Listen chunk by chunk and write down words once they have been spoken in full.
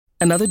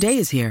Another day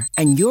is here,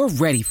 and you're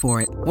ready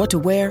for it. What to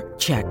wear?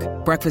 Check.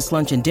 Breakfast,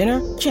 lunch, and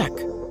dinner? Check.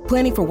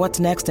 Planning for what's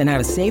next and how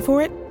to save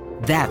for it?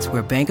 That's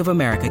where Bank of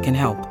America can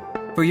help.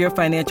 For your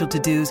financial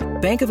to-dos,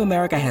 Bank of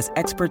America has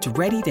experts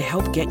ready to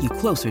help get you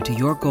closer to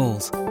your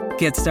goals.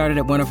 Get started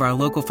at one of our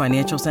local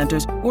financial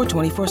centers or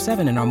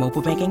 24/7 in our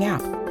mobile banking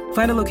app.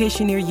 Find a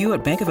location near you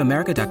at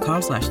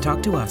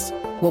bankofamerica.com/talktous.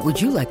 What would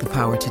you like the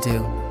power to do?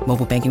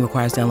 Mobile banking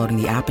requires downloading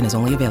the app and is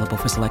only available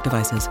for select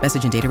devices.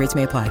 Message and data rates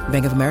may apply.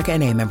 Bank of America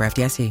N.A., member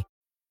FDIC.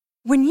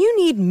 When you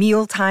need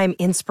mealtime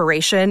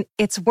inspiration,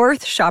 it's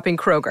worth shopping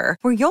Kroger,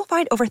 where you'll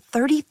find over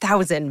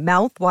 30,000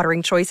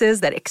 mouth-watering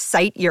choices that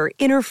excite your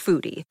inner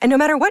foodie. And no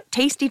matter what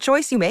tasty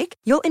choice you make,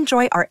 you'll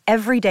enjoy our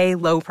everyday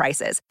low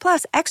prices,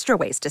 plus extra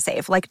ways to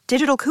save, like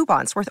digital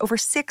coupons worth over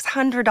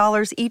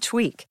 $600 each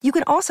week. You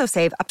can also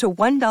save up to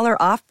 $1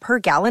 off per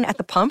gallon at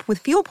the pump with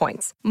fuel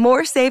points.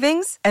 More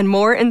savings and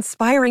more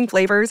inspiring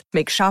flavors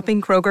make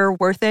shopping Kroger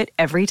worth it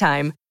every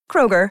time.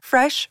 Kroger,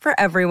 fresh for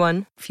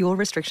everyone. Fuel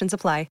restrictions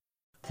apply.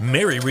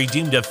 Mary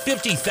redeemed a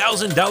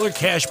 $50,000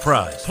 cash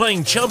prize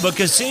playing Chumba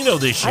Casino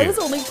this year. I was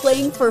only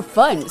playing for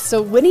fun,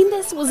 so winning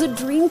this was a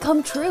dream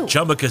come true.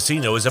 Chumba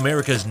Casino is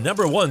America's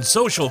 #1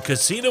 social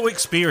casino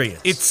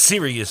experience. It's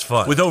serious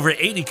fun. With over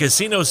 80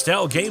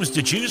 casino-style games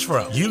to choose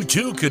from, you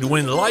too could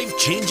win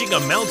life-changing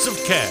amounts of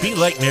cash. Be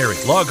like Mary.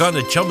 Log on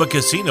to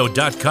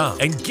ChumbaCasino.com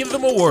and give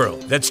them a whirl.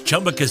 That's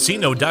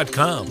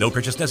ChumbaCasino.com. No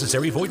purchase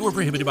necessary. Void or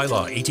prohibited by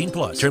law.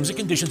 18+. Terms and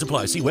conditions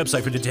apply. See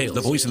website for details.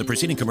 The voice in the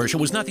preceding commercial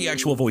was not the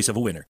actual voice of a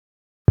winner.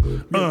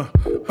 Yeah,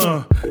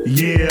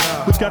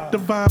 we got the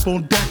vibe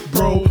on deck,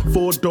 bro.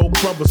 Four dope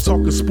brothers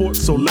talking sports,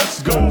 so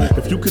let's go.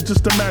 If you could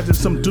just imagine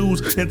some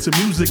dudes into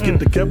music get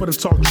together to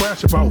talk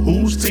trash about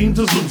whose teams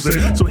is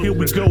losing. So here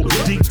we go.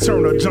 Deke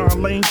Turner,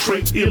 John Lane,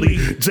 Trey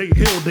Ely, Jay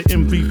Hill, the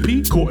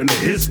MVP, according to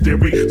his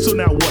theory. So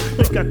now what?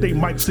 They got their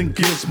mics and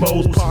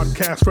gizmos.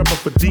 Podcast rapper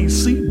for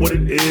DC, what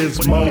it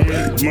is, Mo.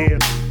 Yeah.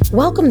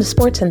 Welcome to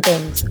Sports and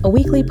Things, a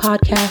weekly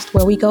podcast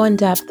where we go in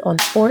depth on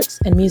sports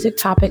and music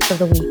topics of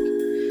the week.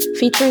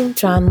 Featuring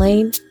John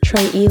Lane,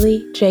 Trey Ely,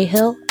 Jay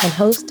Hill, and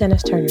host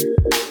Dennis Turner.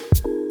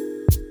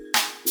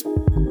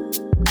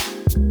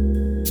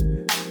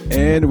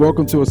 And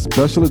welcome to a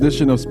special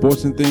edition of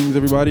Sports and Things,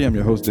 everybody. I'm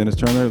your host, Dennis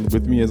Turner.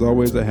 With me, as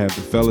always, I have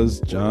the fellas,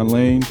 John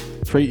Lane,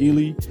 Trey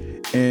Ely,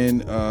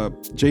 and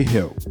Jay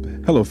Hill.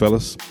 Hello,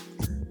 fellas.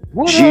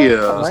 What's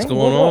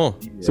going on?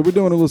 So we're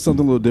doing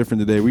something a little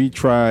different today. We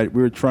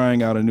were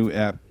trying out a new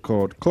app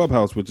called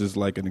Clubhouse, which is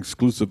like an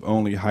exclusive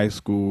only high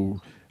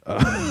school.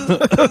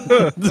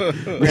 Invited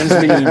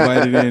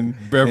in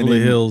Beverly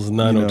Hills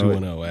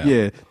 90210 app.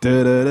 Yeah.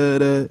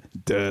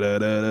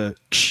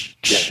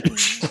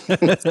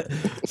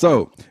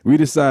 So we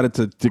decided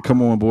to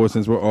come on board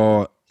since we're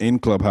all in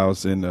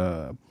Clubhouse and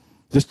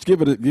just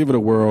give it a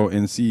whirl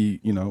and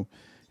see,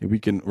 if we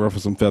can ruffle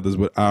some feathers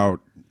with our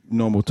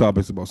normal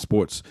topics about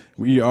sports.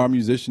 We are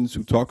musicians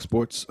who talk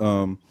sports,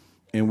 and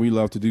we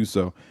love to do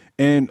so.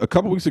 And a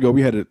couple weeks ago,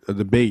 we had a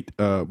debate.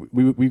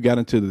 We got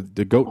into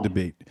the GOAT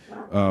debate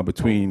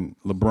between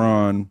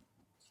LeBron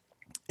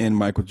and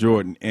Michael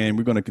Jordan, and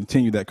we're going to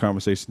continue that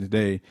conversation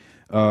today.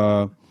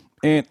 And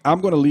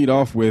I'm going to lead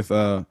off with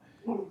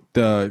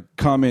the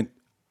comment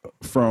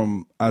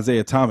from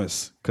Isaiah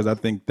Thomas, because I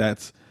think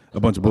that's a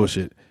bunch of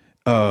bullshit.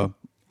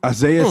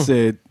 Isaiah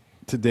said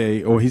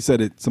today, or he said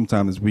it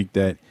sometime this week,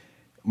 that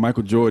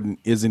Michael Jordan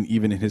isn't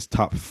even in his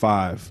top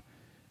 5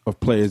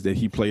 of players that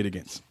he played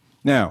against.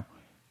 Now,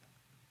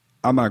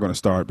 I'm not going to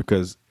start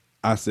because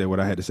I said what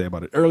I had to say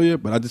about it earlier,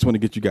 but I just want to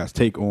get you guys'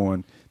 take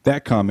on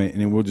that comment,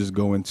 and then we'll just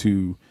go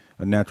into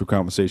a natural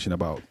conversation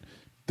about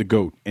the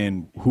GOAT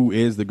and who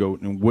is the GOAT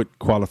and what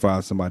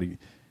qualifies somebody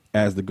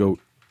as the GOAT,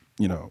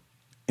 in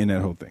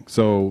that whole thing.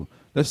 So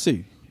let's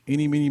see.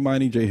 Eeny, meeny,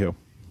 miny, Jay Hill.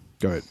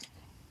 Go ahead.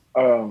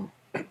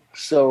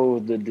 So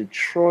the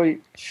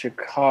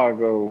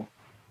Detroit-Chicago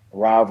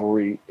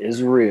rivalry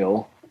is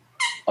real,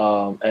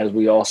 as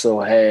we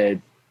also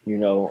had,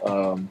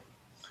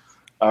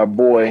 our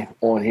boy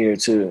on here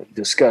to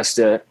discuss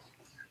that,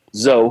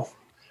 Zoe,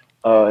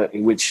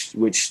 which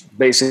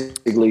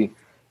basically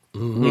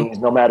means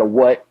no matter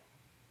what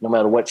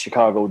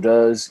Chicago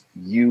does,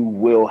 you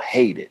will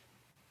hate it.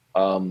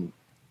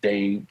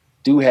 They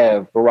do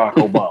have Barack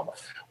Obama.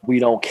 We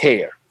don't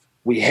care.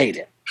 We hate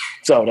it.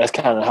 So that's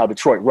kind of how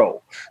Detroit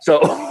roll.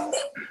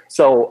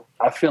 So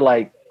I feel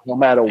like no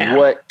matter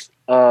what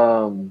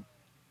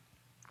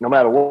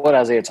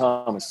Isaiah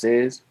Thomas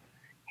says,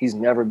 he's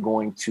never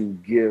going to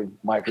give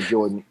Michael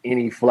Jordan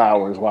any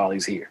flowers while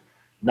he's here.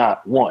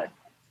 Not one.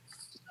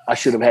 I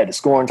should have had the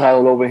scoring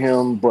title over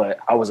him, but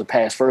I was a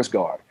pass first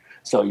guard.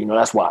 So,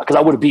 that's why. Because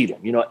I would have beat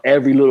him.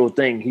 Every little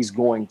thing he's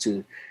going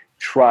to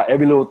try,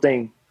 every little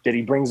thing that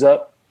he brings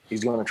up,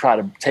 he's going to try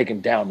to take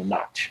him down a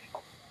notch.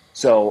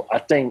 So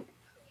I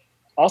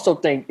also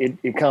think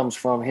it comes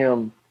from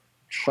him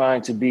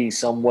trying to be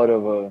somewhat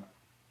of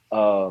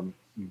a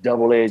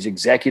double-edged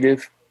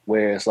executive,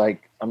 where it's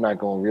like, I'm not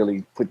going to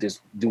really put this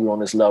dude on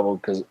this level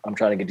because I'm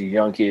trying to get the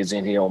young kids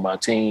in here on my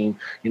team,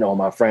 on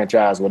my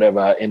franchise, whatever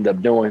I end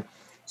up doing.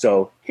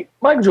 So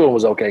Michael Jordan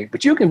was okay,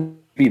 but you can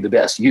be the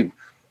best you.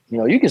 You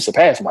know, you can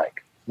surpass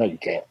Mike. No, you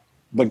can't.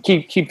 But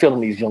keep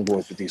filling these young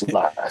boys with these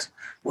lies.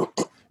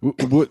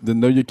 The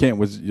no you can't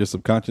was your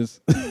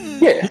subconscious?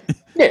 Yeah.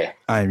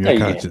 I am your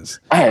conscience.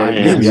 I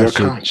am your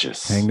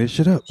conscience. Hang this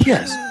shit up.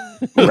 Yes.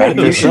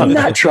 Maybe you should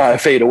not try to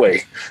fade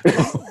away.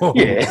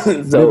 Yeah.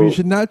 So maybe you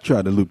should not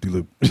try to loop de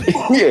loop.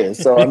 Yeah.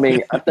 So I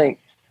mean, I think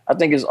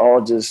it's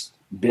all just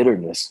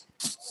bitterness.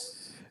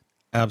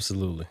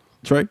 Absolutely.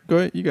 Trey, go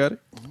ahead. You got it.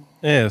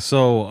 Yeah.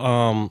 So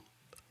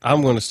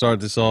I'm going to start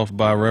this off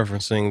by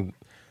referencing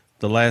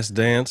The Last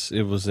Dance.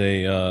 It was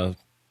a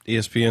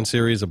ESPN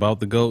series about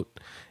the GOAT.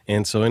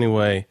 And so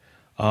anyway,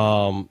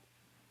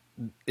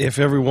 if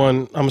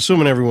everyone, I'm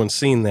assuming everyone's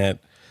seen that.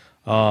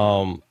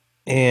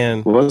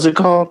 And what was it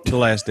called? The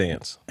Last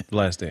Dance. The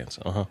Last Dance.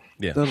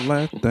 Yeah. The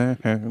Last Dance.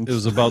 It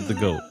was about the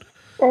GOAT.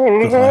 The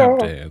Lap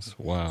Dance.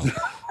 Wow.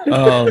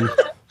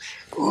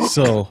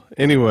 So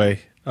anyway,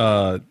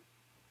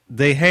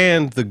 they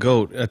hand the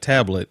GOAT a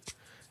tablet,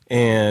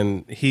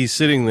 and he's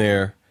sitting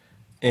there,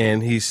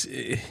 and he's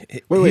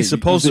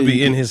supposed to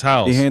be in his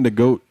house. They hand the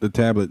GOAT the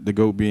tablet. The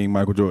GOAT being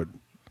Michael Jordan.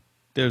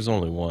 There's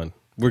only one.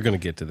 We're gonna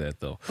get to that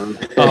though.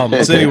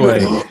 So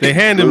anyway, they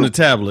hand him the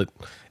tablet,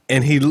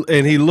 and he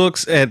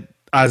looks at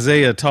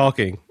Isaiah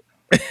talking,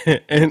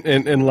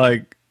 and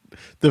like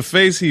the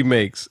face he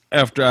makes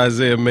after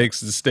Isaiah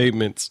makes the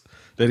statements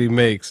that he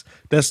makes.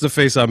 That's the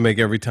face I make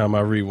every time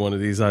I read one of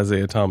these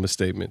Isaiah Thomas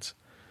statements.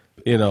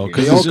 You know,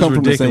 because they all it's come just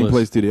from ridiculous. the same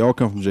place too. They all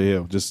come from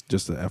JL.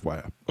 Just a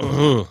FYI.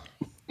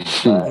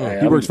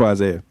 He works for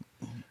Isaiah.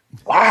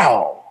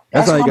 Wow.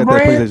 That's how you got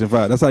that PlayStation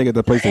 5. That's how you get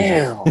the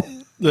PlayStation. Damn.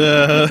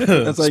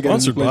 That's how you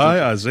got Sponsored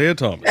by Isaiah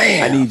Thomas.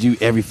 I need you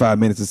every 5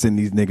 minutes to send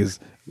these niggas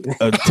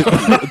a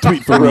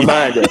tweet for a me.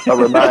 reminder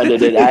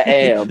that I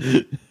am,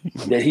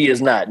 that he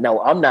is not.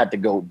 No, I'm not the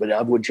GOAT, but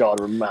I want y'all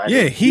to remind him.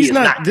 Yeah, he's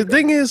not. The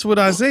thing is with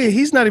Isaiah,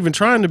 he's not even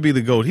trying to be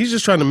the GOAT. He's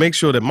just trying to make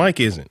sure that Mike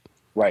isn't.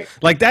 Right.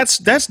 Like that's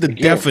the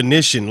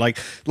definition. Like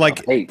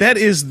that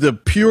is the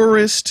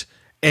purest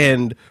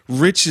and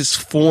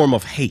richest form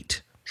of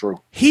hate. True.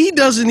 He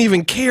doesn't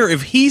even care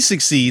if he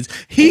succeeds.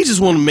 He just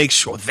want to make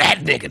sure that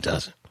nigga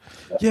doesn't.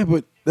 Yeah,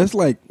 but that's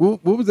like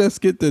what was that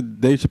skit that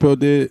Dave Chappelle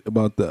did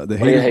about the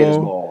haters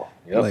ball?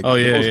 Yep. Like,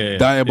 yeah.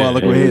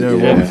 Diabolical hater.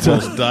 He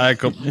is,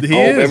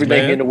 everything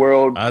man. in the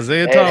world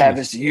Isaiah that Thomas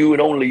happens to you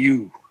and only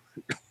you.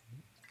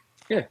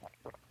 Yeah.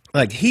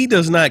 Like he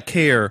does not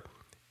care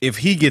if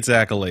he gets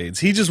accolades.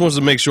 He just wants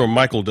to make sure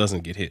Michael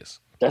doesn't get his.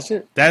 That's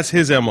it. That's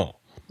his MO.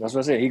 That's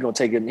what I said. He gonna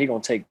take it. He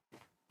gonna take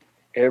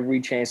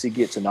every chance he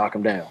gets to knock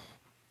him down.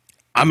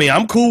 I mean,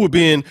 I'm cool with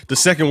being the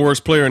second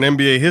worst player in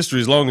NBA history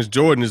as long as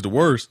Jordan is the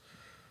worst.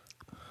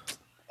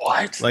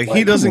 What? Like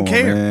he doesn't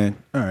care.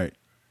 Man. All right,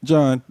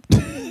 John.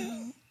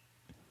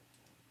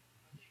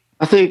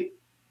 I think,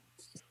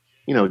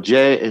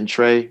 Jay and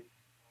Trey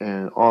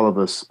and all of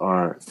us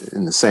are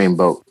in the same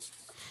boat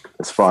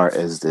as far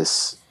as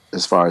this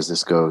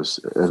goes,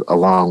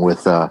 along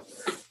with the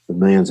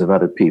millions of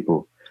other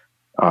people.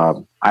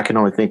 I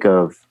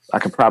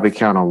can probably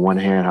count on one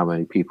hand how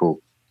many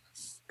people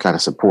kind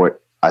of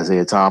support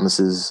Isaiah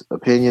Thomas's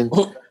opinion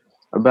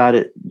about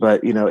it.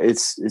 But,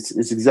 it's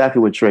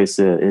exactly what Trey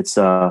said.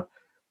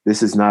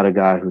 This is not a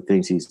guy who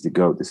thinks he's the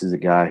GOAT. This is a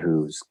guy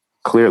who's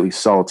clearly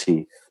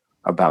salty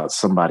about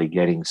somebody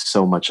getting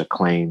so much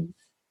acclaim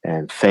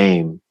and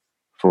fame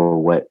for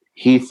what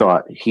he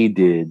thought he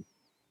did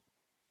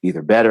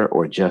either better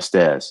or just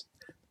as.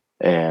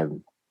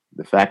 And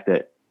the fact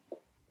that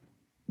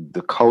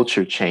the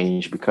culture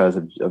changed because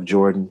of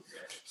Jordan,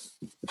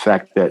 the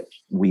fact that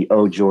we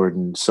owe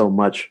Jordan so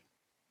much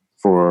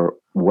for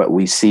what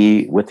we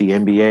see with the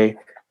NBA,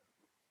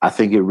 I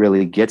think it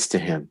really gets to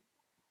him.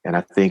 And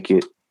I think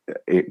it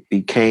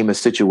became a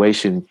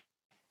situation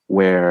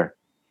where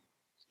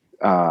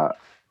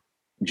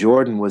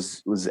Jordan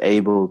was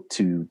able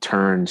to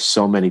turn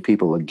so many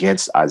people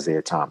against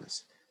Isaiah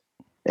Thomas.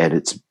 And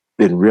it's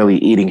been really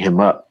eating him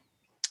up.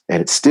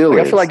 And it still is.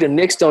 I feel like the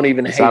Knicks don't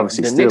even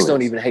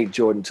hate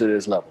Jordan to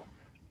this level.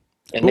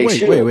 And but they wait,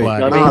 should. Wait.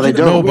 No, they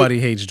don't. Nobody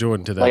hates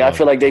Jordan to that level. I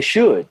feel like they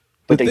should.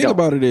 But the thing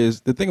about it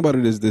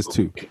is this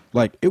too.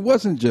 Like it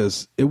wasn't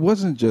just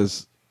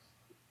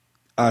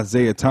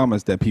Isaiah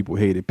Thomas that people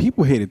hated.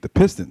 People hated the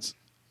Pistons.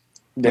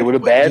 They were the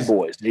bad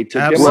boys. They took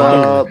their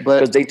Absolutely. moniker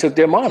because they took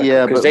their moniker.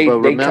 Yeah, because they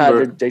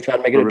tried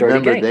to make it a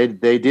dirty game.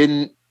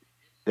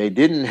 They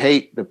didn't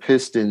hate the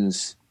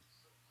Pistons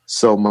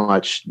so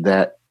much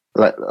that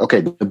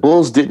the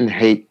Bulls didn't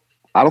hate.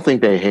 I don't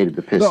think they hated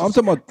the Pistons. No, I'm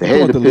talking about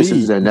the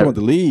Pistons. I'm talking about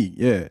the league.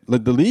 Yeah,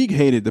 like the league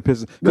hated the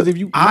Pistons because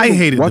I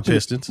hated the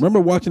Pistons. Remember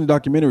watching the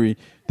documentary?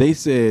 They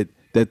said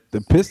that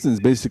the Pistons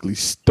basically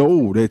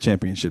stole their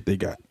championship. They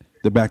got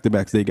the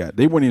back-to-backs. They got.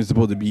 They weren't even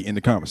supposed to be in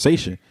the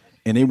conversation,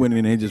 and they went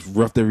in and just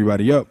roughed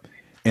everybody up,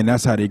 and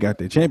that's how they got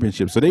their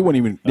championship. So they weren't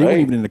even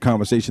in the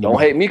conversation. Don't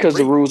hate me because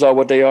the rules are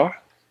what they are.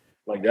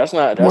 Like that's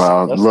not. I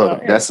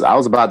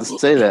was about to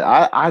say that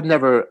I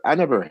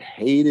never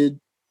hated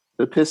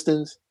the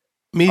Pistons.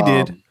 Me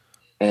did.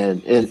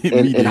 And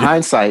in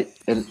hindsight,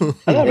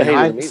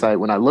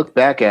 when I look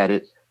back at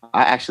it,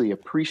 actually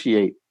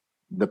appreciate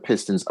the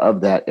Pistons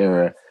of that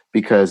era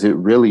because it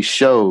really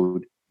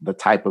showed the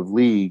type of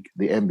league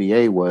the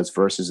NBA was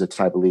versus the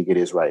type of league it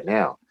is right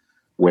now,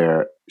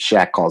 where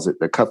Shaq calls it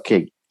the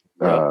cupcake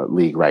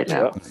league right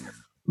now.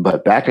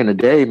 But back in the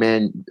day,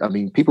 man, I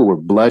mean, people were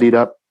bloodied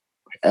up,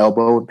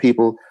 elbowing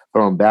people,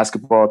 throwing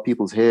basketball at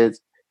people's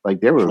heads. Like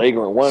there were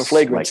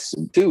flagrant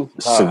two,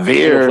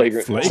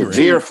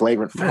 severe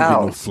flagrant foul.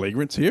 fouls.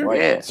 Flagrants here,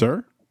 right,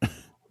 sir.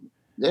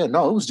 Yeah,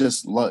 no, it was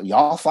just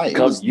y'all fight.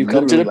 You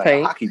come to the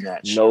paint, hockey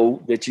match.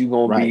 Know that you're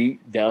gonna be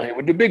down here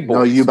with the big boys.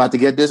 No, you about to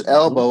get this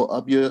elbow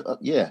up your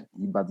you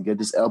about to get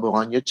this elbow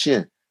on your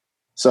chin.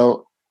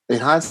 So in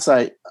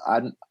hindsight,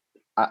 I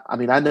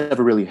mean, I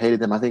never really hated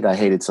them. I think I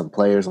hated some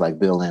players like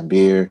Bill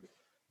Laimbeer.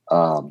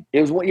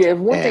 It was one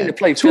thing to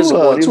play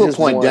physical. To a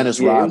point,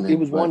 Dennis Rodman. It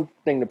was one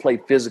thing to play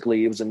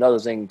physically. It was another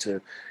thing to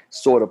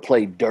sort of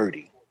play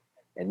dirty.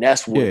 And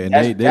that's what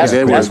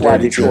that's why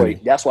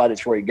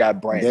Detroit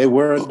got branded. They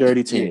were a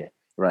dirty team.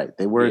 Right.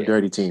 They were a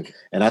dirty team.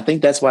 And I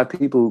think that's why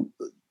people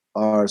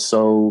are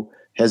so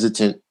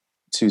hesitant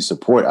to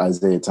support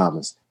Isaiah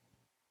Thomas.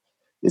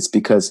 It's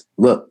because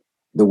look,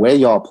 the way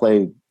y'all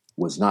played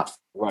was not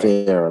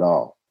fair at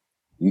all.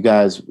 You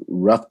guys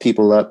roughed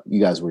people up, you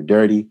guys were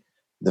dirty.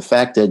 The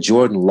fact that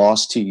Jordan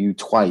lost to you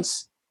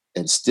twice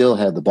and still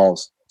had the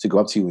balls to go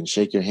up to you and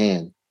shake your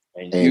hand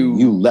and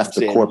you left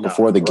the court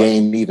before the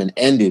game even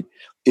ended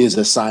is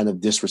a sign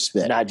of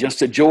disrespect. Not just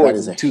to Jordan, that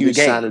is a to huge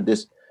the game. sign of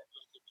this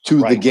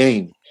to the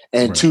game.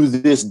 And to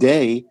this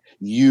day,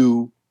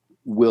 you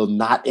will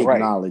not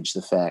acknowledge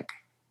the fact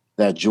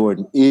that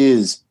Jordan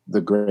is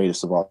the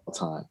greatest of all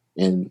time.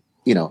 In,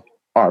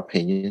 our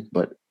opinion,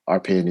 but our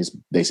opinion is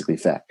basically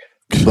fact.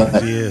 But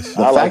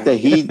the fact that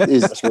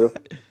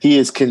he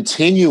is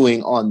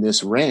continuing on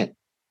this rant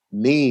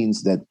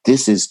means that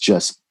this is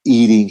just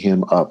eating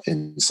him up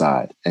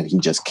inside, and he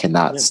just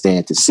cannot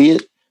stand to see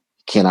it,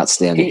 cannot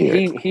stand to hear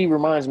it. He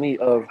reminds me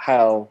of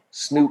how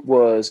Snoop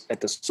was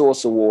at the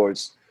Source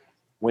Awards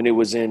when it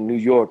was in New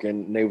York,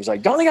 and they was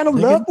like, "Y'all ain't got no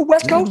love for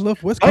West Coast. Y'all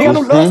ain't got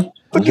no love.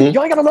 Y'all ain't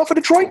got no love for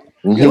Detroit.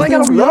 Y'all ain't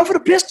got no love for the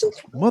Pistons.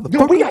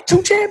 We got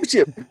 2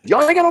 championships.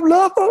 Y'all ain't got no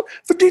love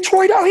for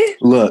Detroit out here."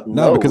 Look,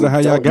 no, because of how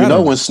y'all got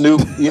him. When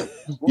Snoop,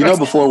 right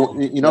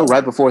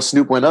before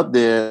Snoop went up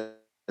there,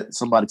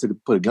 somebody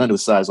put a gun to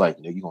his side. Like,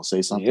 "Nigga, you gonna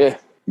say something? Yeah,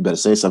 you better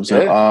say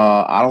something." Yeah.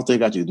 I don't think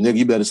I got you, nigga.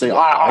 You better say,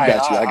 "I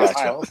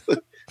got you."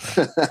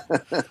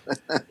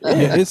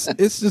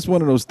 It's just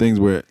one of those things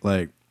where,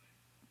 like,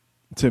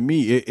 to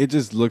me, it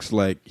just looks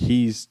like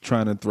he's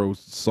trying to throw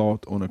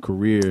salt on a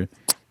career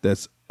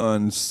that's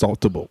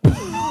unsaltable.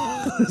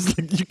 It's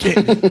like you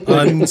can't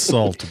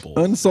unsaltable.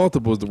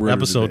 Unsaltable is the word.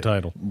 Episode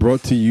title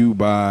brought to you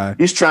by.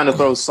 He's trying to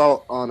throw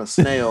salt on a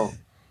snail,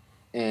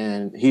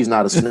 and he's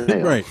not a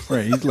snail. Right.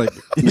 He's like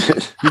he's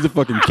a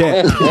fucking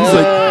cat. He's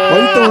like, why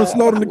you throwing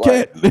salt on the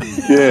cat?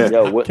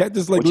 Yeah, cat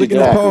just like licking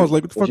his paws.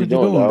 Like, what the fuck are you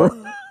doing, bro?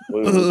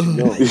 What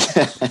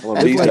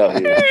you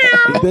doing?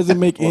 It doesn't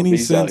make any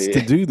sense to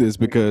do this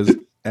because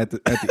at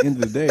the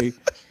end of the day,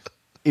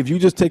 if you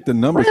just take the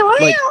numbers,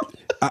 like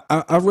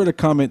I read a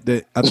comment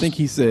that I think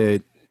he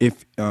said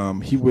if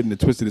he wouldn't have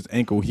twisted his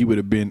ankle, he would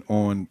have been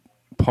on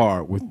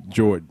par with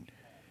Jordan.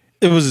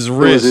 It was his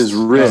wrist. It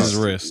was his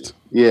wrist.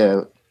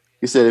 Yeah,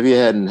 he said if he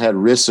hadn't had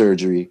wrist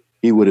surgery,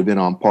 he would have been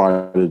on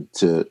par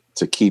to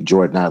keep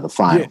Jordan out of the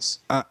finals.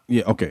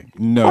 Okay.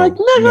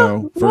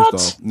 No. First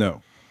off,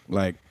 no.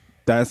 Like,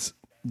 that's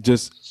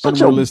just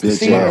such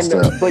unrealistic.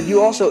 But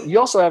you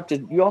also have to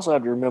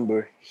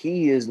remember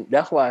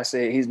that's why I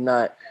say he's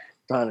not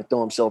trying to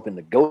throw himself in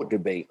the GOAT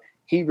debate.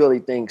 He really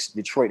thinks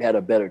Detroit had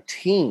a better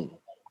team.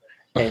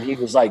 And he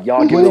was like,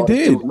 y'all they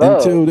did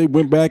until they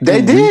went back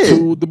and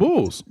retooled the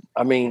Bulls.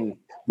 I mean,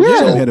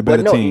 they had a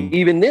better team.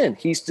 Even then,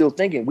 he's still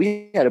thinking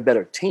we had a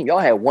better team. Y'all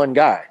had one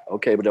guy,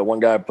 okay, but that one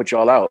guy put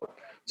y'all out.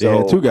 They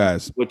had 2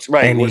 guys. He hates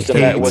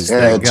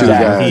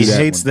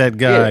that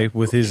guy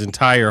with his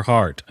entire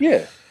heart.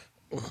 Yeah,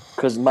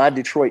 because my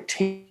Detroit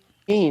team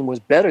was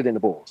better than the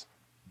Bulls,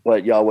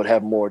 but y'all would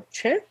have more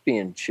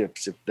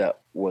championships if that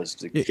was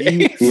the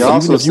case. He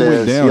also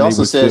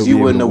says you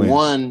wouldn't have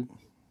won.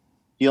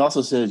 He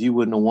also says you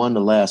wouldn't have won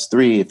the last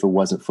 3 if it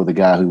wasn't for the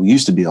guy who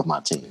used to be on my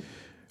team.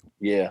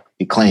 Yeah,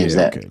 he claims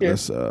that. Okay.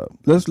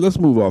 Let's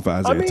move off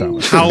Isaiah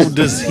Thomas. How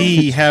does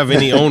he have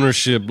any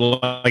ownership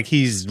like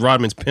he's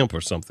Rodman's pimp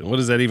or something? What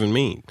does that even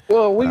mean?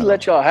 Well, we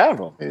let y'all have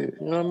him. You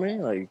know what I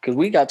mean? Like, because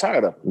we got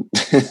tired of him.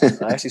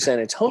 Actually, San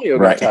Antonio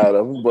got tired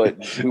of him, but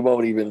we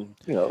won't even,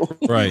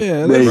 Right.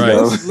 Yeah,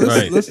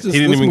 Let's he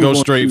didn't even go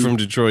straight from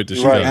Detroit to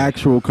Chicago.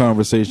 Actual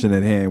conversation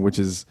at hand, which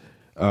is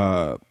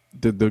the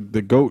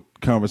GOAT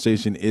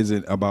conversation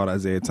isn't about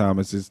Isaiah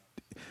Thomas.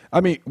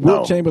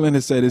 Wilt Chamberlain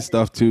has said his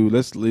stuff too.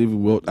 Let's leave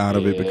Wilt out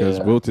of it because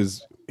Wilt unless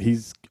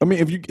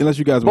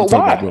you guys want to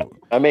talk about Wilt.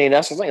 I mean,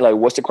 that's the thing. Like,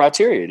 what's the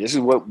criteria? This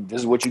is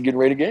what you're getting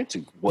ready to get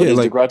into. What is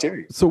the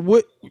criteria?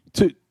 So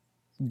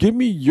give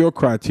me your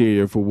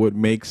criteria for what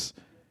makes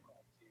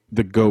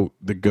the GOAT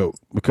the GOAT,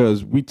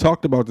 because we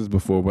talked about this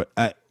before,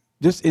 but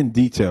just in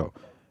detail,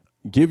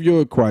 give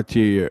your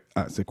criteria.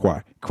 I say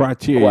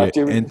criteria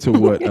into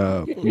what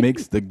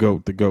makes the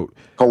GOAT the GOAT.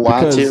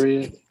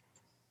 Criteria.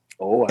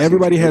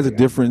 Everybody has a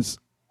different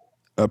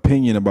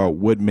opinion about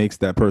what makes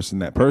that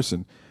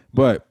person,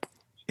 but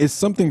it's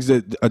some things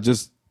that are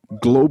just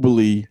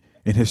globally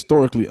and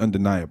historically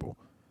undeniable.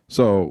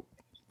 So,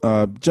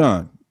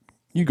 John,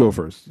 you go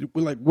first.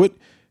 Like,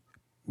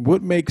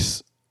 what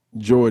makes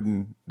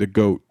Jordan the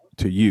GOAT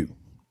to you?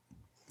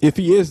 If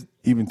he is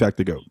even in fact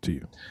the GOAT to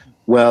you?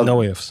 Well,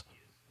 no ifs.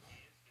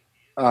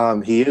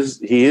 He is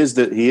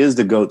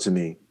the GOAT to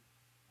me.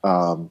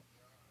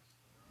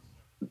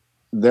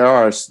 There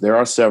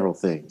are several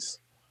things.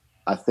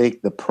 I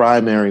think the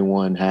primary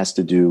one has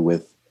to do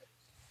with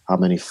how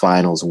many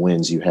finals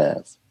wins you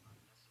have.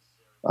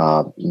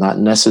 Not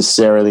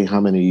necessarily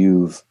how many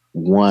you've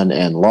won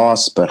and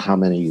lost, but how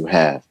many you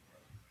have.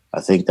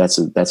 I think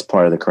that's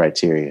part of the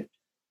criteria.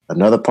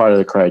 Another part of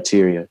the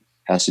criteria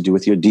has to do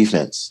with your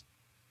defense.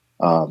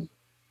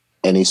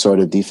 Any sort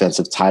of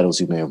defensive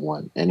titles you may have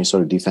won, any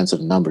sort of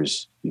defensive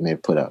numbers you may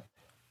have put up,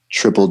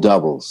 triple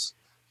doubles,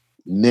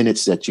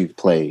 minutes that you've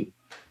played,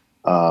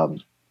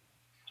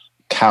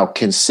 how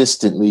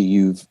consistently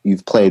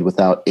you've played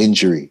without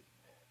injury.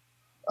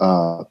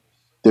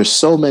 There's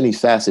so many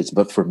facets,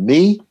 but for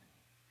me,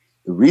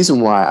 the reason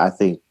why I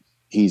think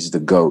he's the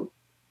GOAT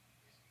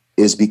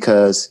is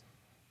because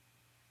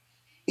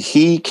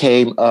he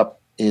came up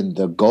in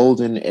the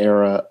golden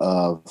era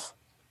of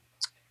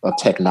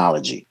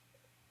technology.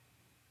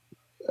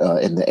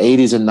 In the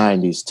 80s and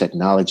 90s,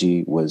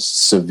 technology was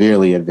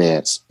severely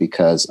advanced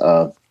because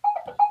of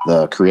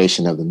the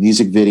creation of the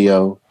music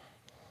video,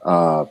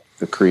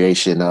 the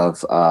creation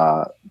of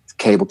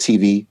cable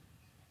TV,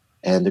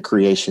 and the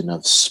creation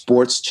of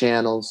sports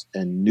channels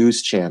and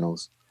news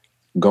channels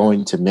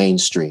going to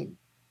mainstream.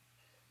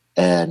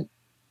 And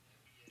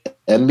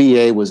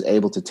NBA was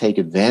able to take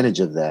advantage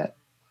of that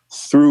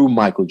through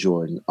Michael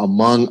Jordan,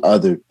 among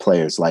other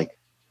players like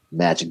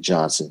Magic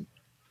Johnson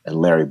and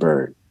Larry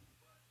Bird.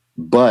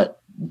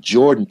 But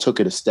Jordan took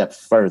it a step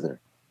further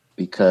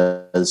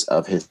because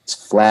of his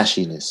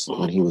flashiness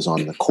when he was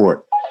on the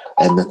court.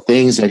 And the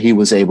things that he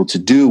was able to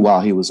do while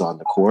he was on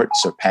the court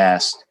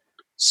surpassed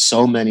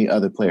so many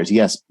other players.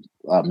 Yes,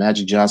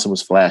 Magic Johnson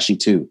was flashy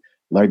too.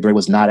 Larry Bird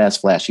was not as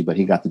flashy, but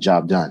he got the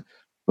job done.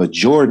 But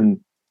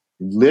Jordan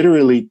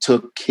literally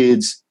took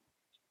kids'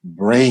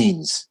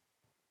 brains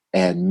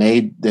and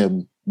made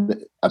them,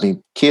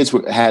 kids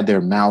had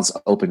their mouths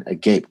open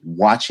agape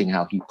watching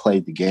how he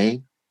played the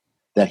game,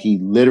 that he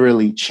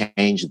literally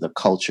changed the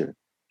culture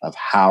of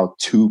how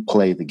to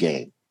play the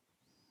game.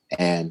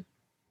 And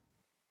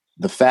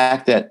the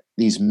fact that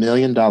these $1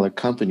 million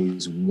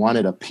companies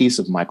wanted a piece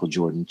of Michael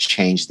Jordan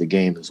changed the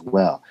game as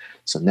well.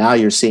 So now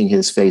you're seeing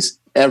his face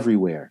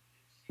everywhere.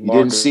 You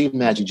didn't see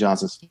Magic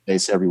Johnson's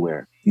face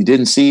everywhere. You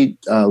didn't see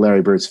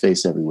Larry Bird's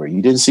face everywhere.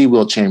 You didn't see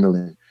Will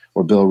Chamberlain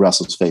or Bill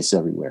Russell's face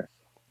everywhere.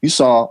 You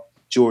saw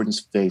Jordan's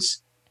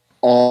face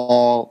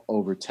all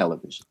over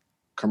television,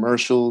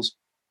 commercials,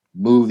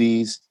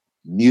 movies,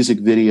 music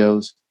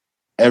videos,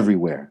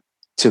 everywhere.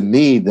 To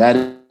me, that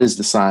is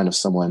the sign of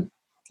someone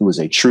who was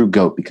a true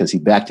GOAT, because he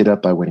backed it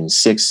up by winning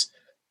 6.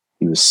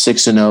 He was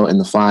 6-0 in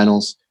the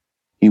finals.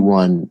 He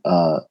won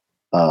a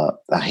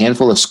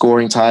handful of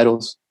scoring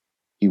titles.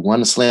 He won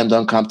the slam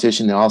dunk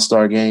competition, the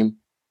All-Star game.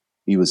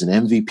 He was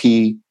an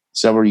MVP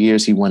several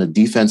years. He won a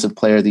Defensive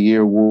Player of the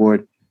Year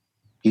award.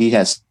 He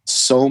has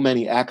so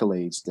many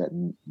accolades that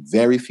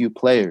very few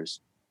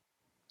players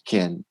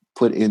can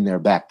put in their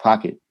back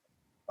pocket.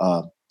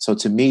 So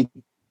to me,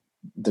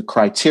 the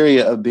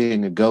criteria of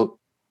being a GOAT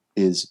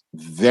is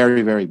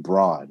very, very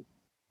broad.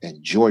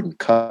 And Jordan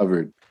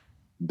covered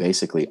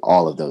basically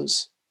all of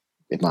those,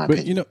 in my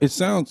opinion. But, it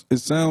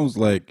sounds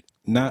like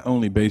not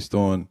only based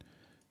on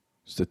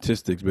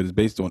statistics, but it's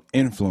based on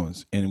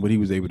influence and what he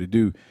was able to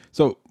do.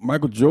 So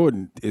Michael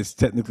Jordan is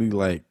technically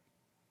like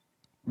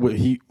what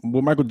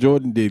Michael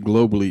Jordan did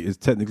globally is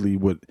technically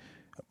what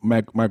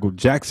Michael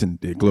Jackson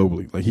did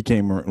globally. Like, he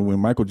came when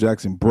Michael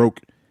Jackson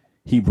broke.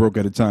 He broke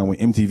at a time when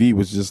MTV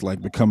was just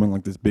like becoming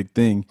like this big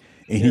thing,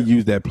 and he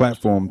used that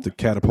platform to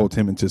catapult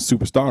him into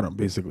superstardom.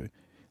 Basically,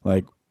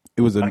 like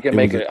it was. I can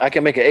make an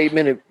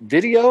 8-minute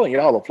video and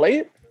y'all will play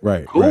it.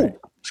 Right. Cool. Right.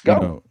 Let's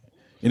go.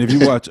 And if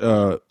you watch,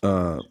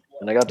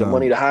 and I got the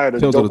money to hire the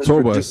Tales of the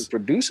Tour Bus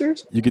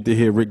producers, you get to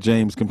hear Rick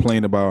James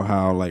complain about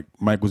how like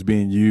Mike was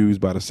being used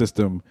by the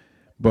system,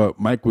 but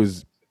Mike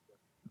was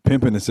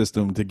pimping the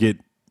system to get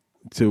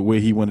to where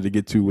he wanted to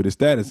get to with his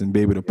status and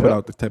be able to put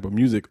out the type of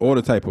music or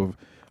the type of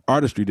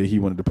artistry that he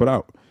wanted to put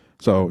out.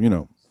 So,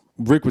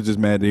 Rick was just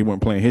mad that he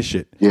weren't playing his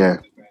shit. Yeah.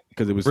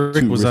 Because it was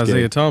Rick was risque.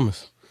 Isaiah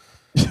Thomas.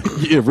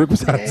 Yeah, Rick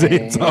was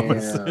Isaiah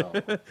Thomas.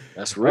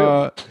 That's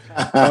real.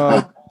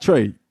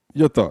 Trey,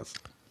 your thoughts?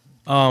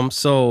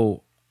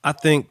 So I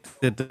think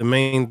that the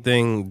main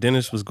thing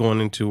Dennis was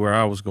going into where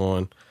I was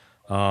going,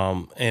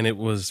 and it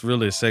was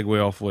really a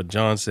segue off what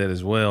John said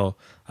as well.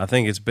 I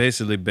think it's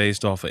basically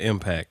based off of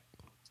impact.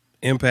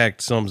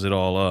 Impact sums it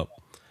all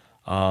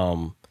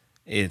up.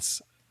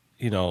 It's,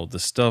 the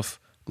stuff,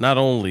 not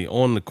only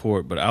on the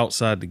court but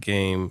outside the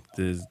game,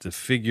 the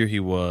figure he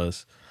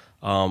was.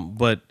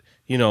 But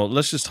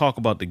let's just talk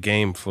about the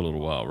game for a little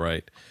while,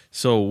 right?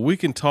 So we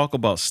can talk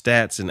about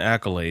stats and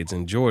accolades,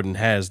 and Jordan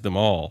has them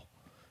all.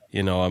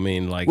 He's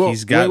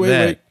got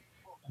that.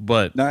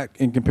 But not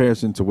in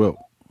comparison to Wilt.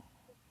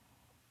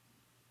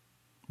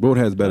 Wilt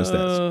has better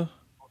stats.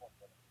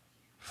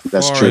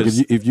 That's true.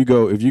 If you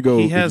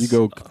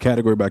go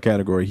category by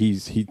category,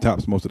 he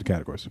tops most of the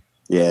categories.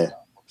 Yeah.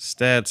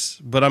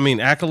 Stats, but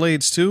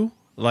accolades too,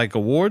 like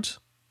awards.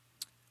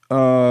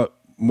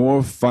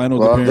 More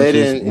final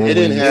appearances. They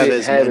didn't have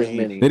as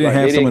many. They didn't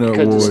have some of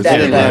the awards. They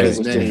didn't have as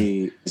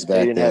many.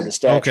 They didn't have the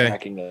stat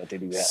tracking that they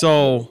do have.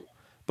 So,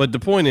 but the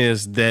point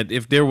is that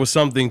if there was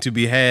something to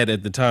be had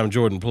at the time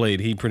Jordan played,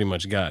 he pretty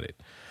much got it.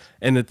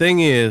 And the thing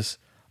is,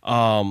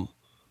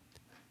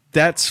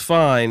 that's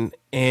fine.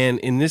 And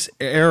in this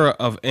era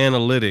of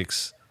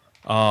analytics,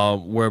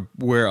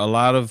 where a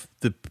lot of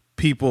the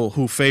people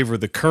who favor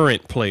the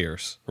current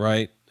players,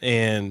 right?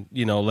 And,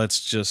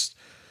 let's just,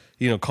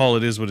 call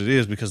it is what it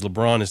is, because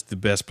LeBron is the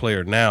best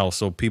player now.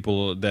 So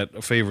people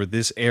that favor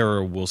this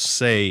era will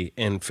say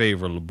and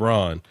favor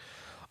LeBron.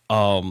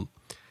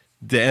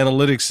 The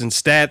analytics and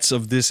stats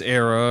of this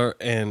era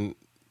and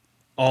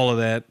all of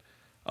that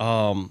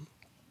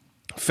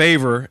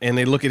favor, and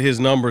they look at his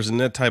numbers and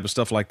that type of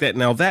stuff like that.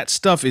 Now, that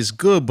stuff is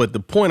good, but the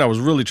point I was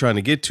really trying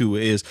to get to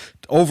is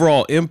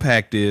overall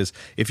impact is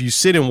if you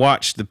sit and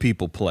watch the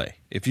people play,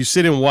 if you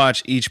sit and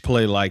watch each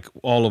play like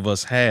all of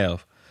us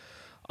have,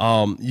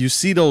 you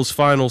see those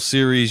final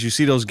series, you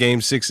see those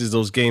game sixes,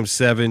 those game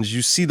sevens,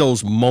 you see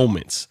those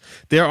moments.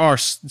 There are,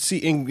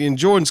 in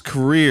Jordan's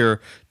career,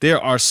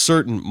 there are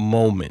certain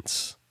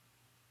moments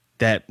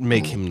that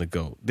make him the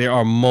GOAT. There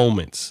are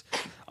moments.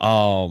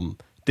 And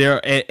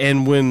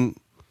when,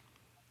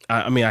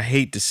 I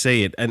hate to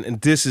say it,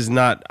 and this is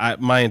not,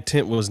 my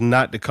intent was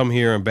not to come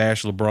here and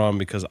bash LeBron,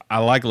 because I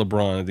like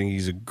LeBron. I think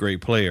he's a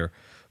great player,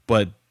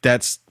 but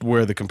that's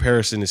where the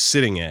comparison is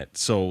sitting at.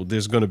 So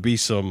there's going to be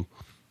some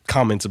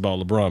comments about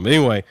LeBron. But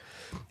anyway,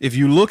 if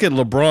you look at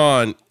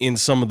LeBron in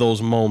some of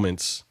those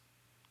moments,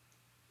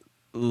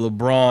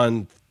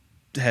 LeBron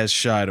has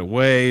shied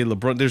away.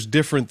 There's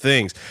different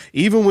things.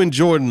 Even when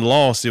Jordan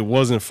lost, it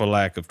wasn't for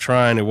lack of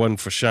trying. It wasn't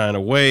for shying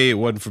away. It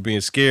wasn't for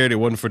being scared. It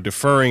wasn't for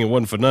deferring. It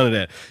wasn't for none of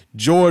that.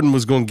 Jordan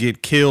was going to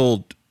get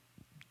killed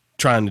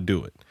trying to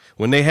do it.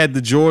 When they had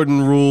the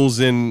Jordan rules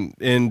in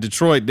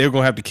Detroit, they were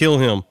going to have to kill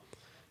him.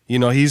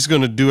 He's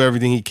going to do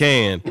everything he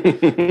can.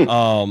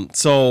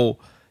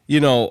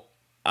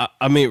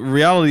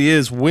 Reality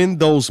is when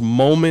those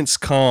moments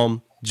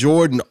come,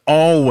 Jordan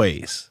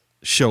always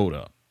showed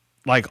up.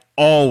 Like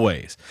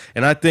always.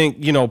 And I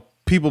think,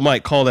 people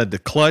might call that the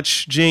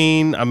clutch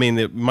gene.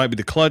 It might be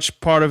the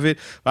clutch part of it.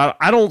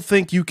 I don't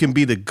think you can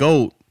be the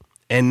GOAT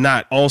and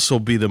not also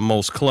be the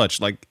most clutch.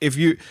 Like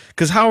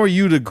because how are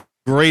you the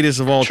greatest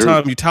of all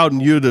time? You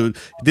touting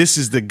this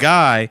is the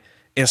guy,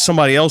 and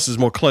somebody else is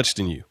more clutch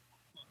than you.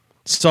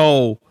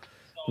 So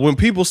when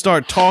people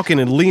start talking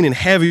and leaning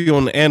heavy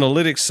on the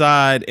analytics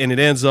side, and it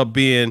ends up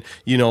being,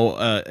 a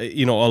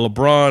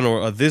LeBron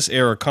or a this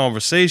era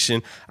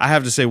conversation, I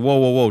have to say,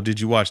 whoa. Did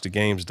you watch the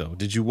games though?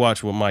 Did you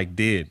watch what Mike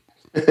did?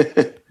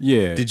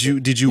 Yeah. Did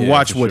you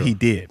watch what he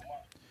did?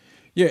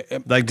 Yeah.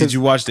 Like, did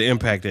you watch the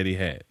impact that he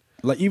had?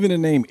 Like, even the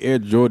name Air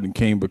Jordan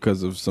came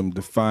because of some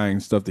defying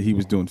stuff that he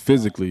was doing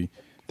physically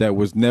that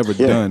was never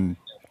done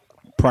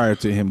prior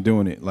to him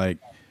doing it. Like,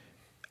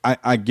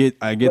 I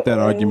get that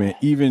argument,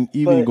 even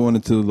going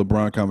into the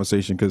LeBron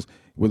conversation, because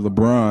with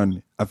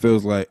LeBron, I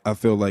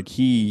feel like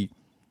he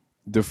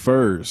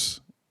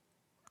defers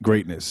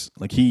greatness.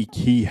 Like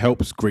he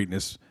helps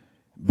greatness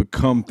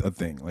become a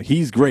thing. Like,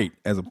 he's great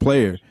as a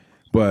player,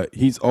 but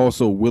he's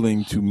also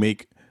willing to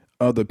make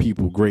other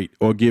people great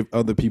or give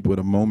other people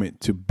the moment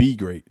to be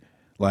great.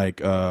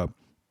 Like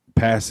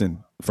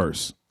passing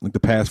first, like the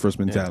pass first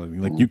mentality.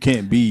 Like you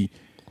can't be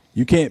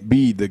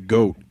the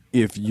GOAT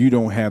if you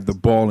don't have the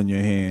ball in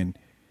your hand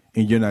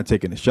and you're not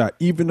taking a shot,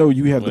 even though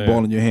you have the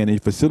ball in your hand and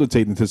you're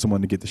facilitating to someone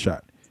to get the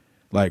shot.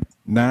 Like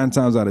 9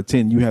 times out of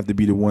 10, you have to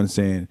be the one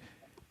saying,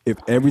 if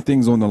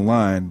everything's on the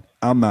line,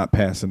 I'm not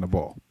passing the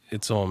ball.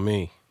 It's on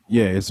me.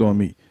 Yeah, it's on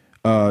me.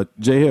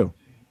 Jay Hill.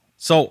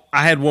 So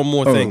I had one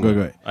more thing. Go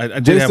ahead.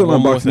 I Jay's still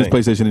unboxing his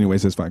PlayStation anyway,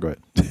 so it's fine. Go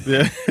ahead.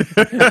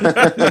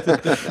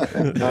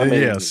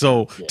 Yeah.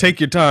 So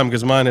take your time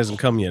because mine hasn't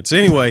come yet. So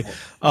anyway,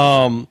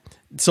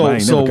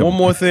 So one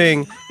more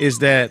thing is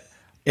that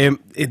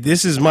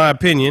this is my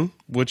opinion,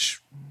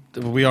 which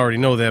we already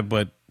know that,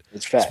 but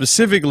it's fact.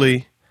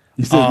 Specifically,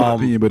 he says my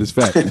opinion, but it's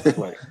fact.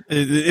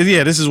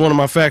 This is one of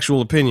my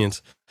factual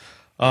opinions.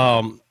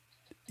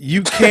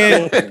 You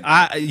can't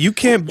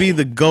be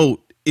the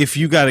GOAT if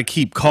you got to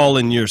keep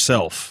calling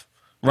yourself,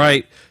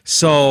 right?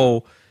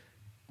 So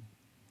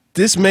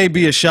this may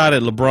be a shot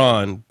at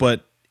LeBron,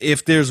 but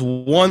if there's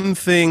one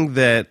thing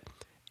that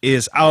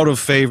is out of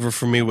favor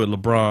for me with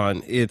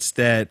LeBron, it's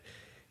that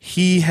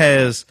he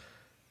has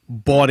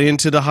bought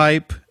into the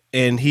hype,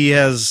 and he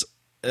has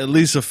at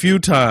least a few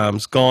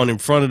times gone in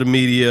front of the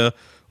media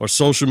or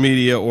social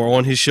media or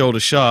on his show, The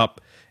Shop,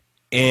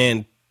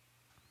 and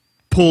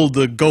pulled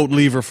the GOAT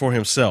lever for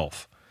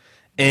himself.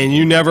 And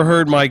you never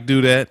heard Mike do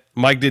that.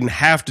 Mike didn't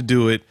have to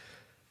do it.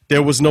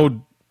 There was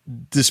no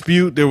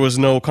dispute. There was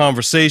no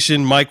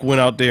conversation. Mike went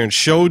out there and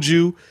showed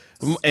you.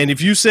 And if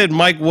you said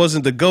Mike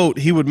wasn't the GOAT,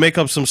 he would make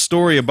up some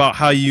story about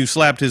how you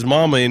slapped his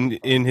mama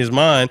in his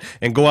mind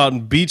and go out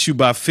and beat you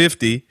by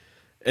 50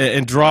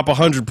 and drop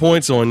 100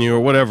 points on you or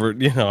whatever.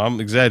 You know,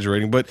 I'm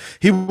exaggerating, but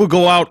he would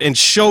go out and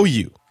show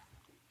you.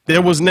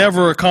 There was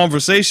never a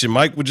conversation.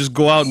 Mike would just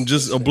go out and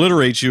just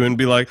obliterate you and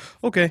be like,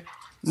 okay,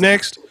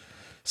 next.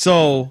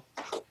 So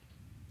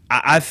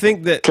I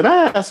think that. Can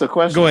I ask a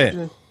question? Go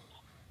ahead.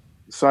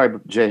 Sorry,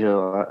 Jay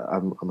Hill,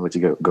 I'm going to let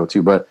you go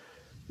too, but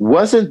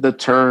wasn't the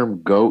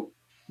term GOAT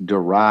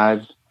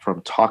derived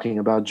from talking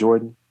about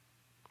Jordan?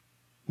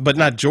 But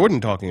not Jordan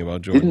talking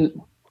about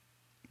Jordan.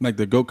 Like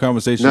the GOAT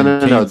conversation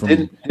No.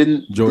 from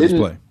Jordan's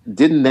play.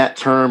 Didn't that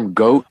term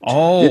GOAT?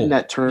 Oh, didn't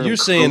that term you're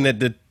saying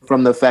that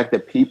from the fact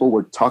that people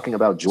were talking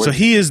about Jordan? So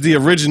he is the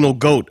original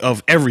GOAT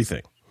of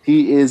everything.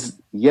 He is,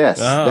 yes.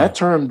 Oh. That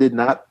term did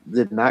not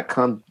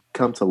come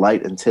to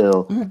light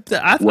until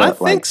I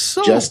think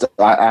so. Just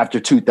after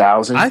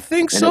 2000. I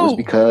think so. And it was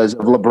because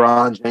of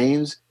LeBron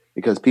James,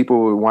 because people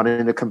were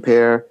wanting to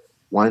compare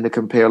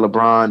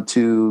LeBron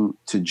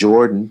to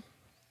Jordan,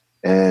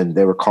 and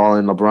they were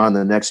calling LeBron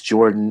the next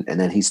Jordan, and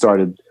then he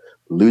started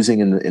losing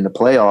in the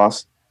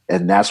playoffs,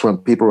 and that's when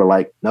people were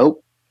like,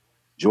 nope,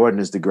 Jordan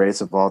is the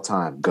greatest of all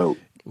time, GOAT,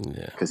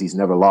 because he's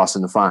never lost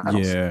in the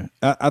finals. Yeah,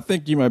 I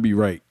think you might be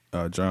right,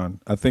 John.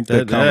 I think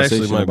that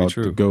conversation about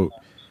the GOAT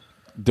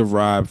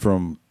derived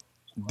from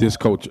this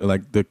culture,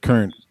 like the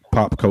current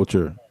pop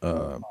culture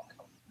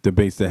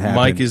debates that happen.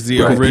 Mike is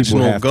the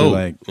original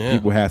GOAT.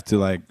 People have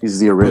to he's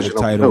the original put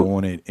a title GOAT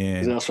on it,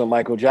 and that's when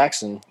Michael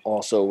Jackson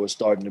also was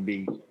starting to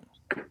be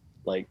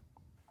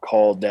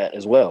called that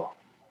as well.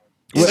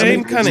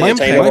 Same kind of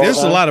impact.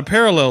 There's a lot of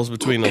parallels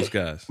between those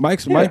guys.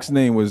 Mike's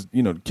name was,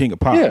 the king of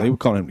pop. Yeah. They would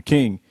call him the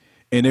king,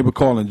 and they were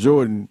calling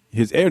Jordan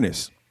his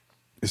airness.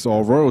 It's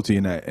all royalty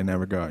in that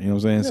regard. You know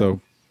what I'm saying? Yeah.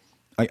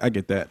 So I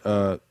get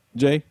that.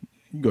 Jay,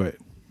 you go ahead.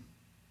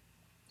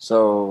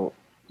 So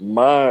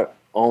my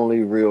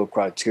only real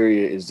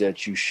criteria is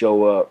that you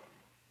show up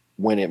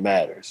when it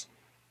matters.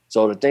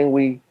 So the thing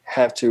we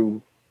have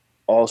to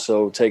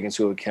also take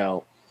into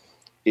account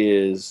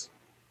is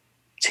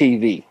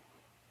TV.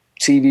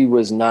 TV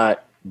was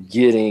not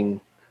getting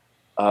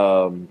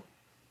the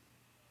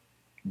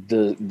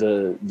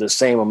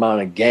same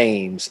amount of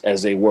games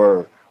as they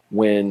were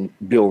when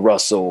Bill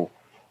Russell,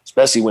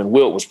 especially when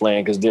Wilt was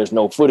playing, because there's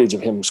no footage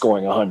of him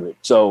scoring 100.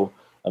 So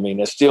I mean,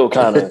 that's still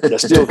kind of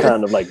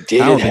like,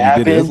 did it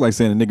happen? It's like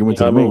saying a nigga went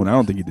to the moon. I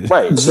don't think he did.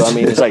 Right. So I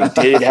mean, it's like,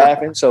 did it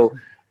happen? So,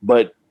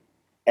 but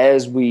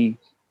as we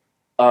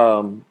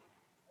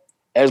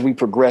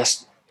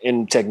progress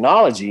in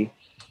technology,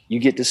 you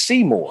get to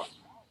see more.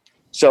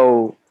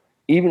 So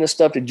even the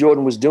stuff that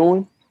Jordan was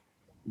doing,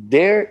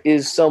 there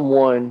is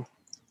someone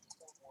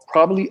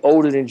probably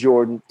older than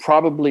Jordan,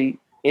 probably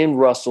in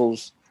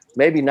Russell's,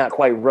 maybe not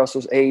quite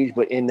Russell's age,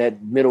 but in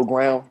that middle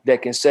ground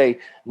that can say,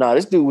 nah,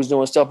 this dude was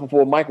doing stuff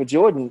before Michael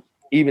Jordan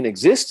even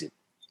existed.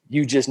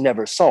 You just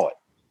never saw it.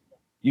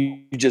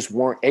 You just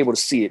weren't able to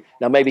see it.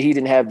 Now, maybe he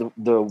didn't have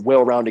the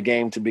well-rounded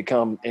game to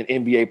become an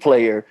NBA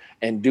player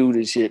and do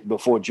this shit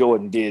before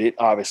Jordan did it,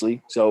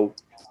 obviously. So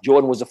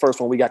Jordan was the first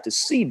one we got to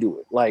see do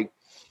it. Like,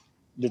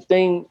 the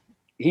thing,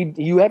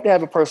 you have to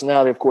have a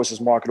personality, of course, is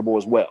marketable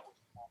as well.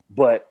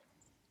 But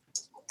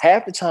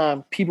half the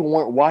time, people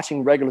weren't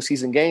watching regular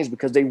season games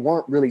because they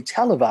weren't really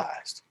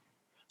televised.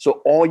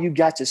 So all you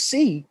got to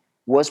see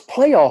was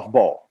playoff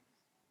ball.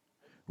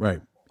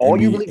 Right. All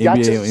you really got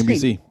to NBC.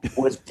 see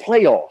was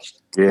playoffs.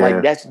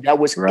 Yeah. Like that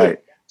was Right.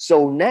 it.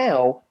 So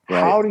now, Right.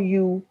 how do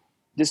you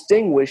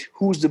distinguish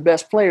who's the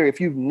best player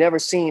if you've never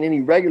seen any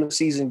regular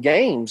season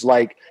games?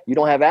 Like, you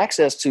don't have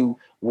access to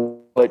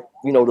what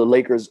the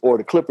Lakers or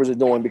the Clippers are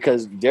doing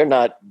because they're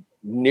not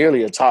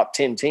nearly a top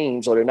 10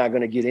 team, so they're not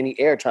going to get any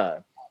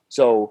airtime.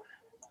 So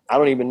I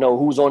don't even know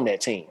who's on that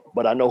team,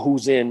 but I know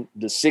who's in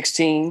the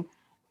 16,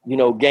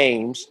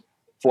 games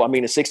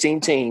the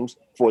 16 teams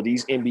for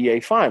these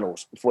NBA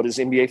finals, for this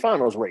NBA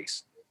finals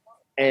race.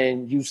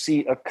 And you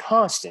see a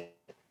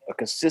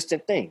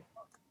consistent thing.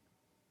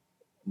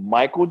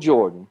 Michael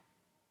Jordan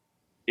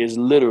is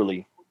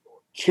literally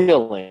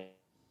killing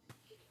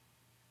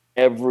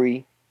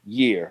every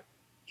year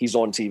he's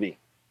on TV.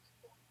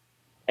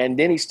 And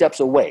then he steps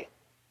away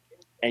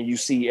and you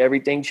see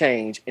everything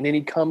change. And then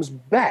he comes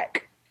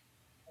back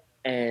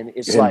and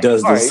it's like,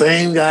 does all the right,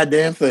 same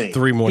goddamn thing.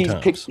 3 more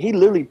times. He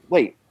literally,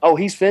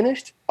 he's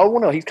finished? Oh,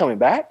 well, no, he's coming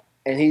back.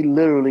 And he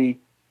literally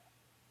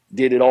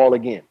did it all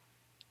again.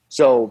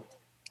 So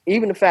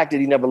even the fact that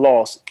he never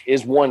lost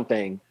is one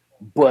thing,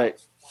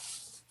 but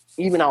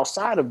even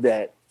outside of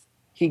that,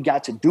 he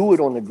got to do it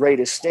on the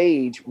greatest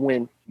stage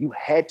when you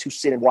had to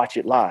sit and watch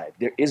it live.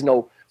 There is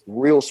no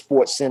real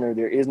Sports Center.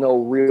 There is no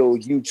real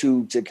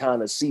YouTube to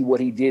kind of see what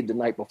he did the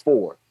night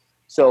before.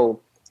 So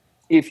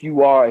if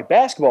you are a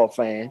basketball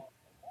fan,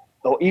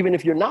 or even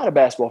if you're not a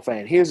basketball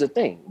fan, here's the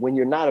thing. When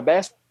you're not a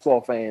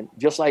basketball fan,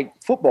 just like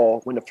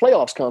football, when the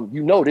playoffs come,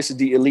 you know this is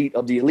the elite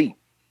of the elite.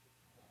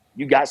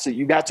 You got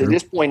to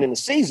this point in the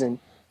season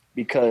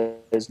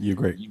because you're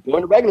great.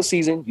 During the regular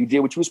season, you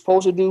did what you were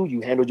supposed to do.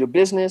 You handled your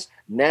business.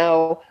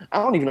 Now,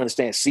 I don't even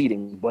understand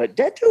seeding, but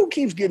that dude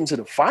keeps getting to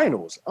the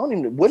finals. I don't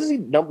even. What are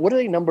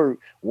they number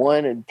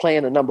 1 and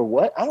playing the number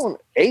what?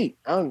 8.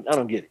 I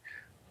don't get it.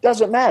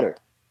 Doesn't matter.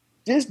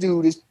 This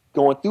dude is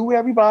going through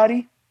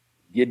everybody,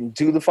 getting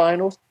to the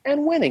finals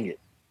and winning it.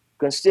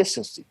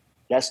 Consistency.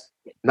 That's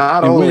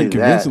not and only winning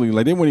convincingly.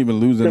 Like they weren't even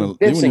losing. They weren't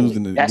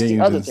losing the that's games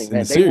the other thing, in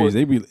the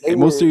series.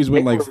 Most series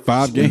went like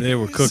 5 games. They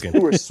were cooking. They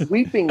were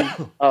sweeping. They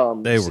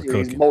were series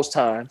cooking most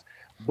times,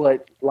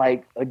 but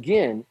like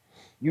again,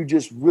 you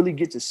just really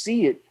get to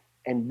see it,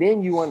 and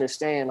then you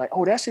understand like,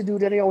 oh, that's the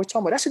dude that they always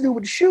talk about. That's the dude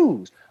with the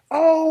shoes.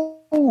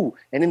 Oh,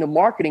 and then the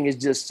marketing is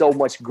just so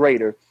much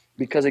greater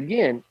because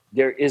again,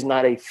 there is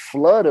not a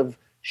flood of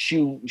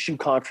shoe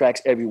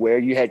contracts everywhere.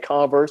 You had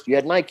Converse, you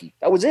had Nike.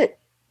 That was it.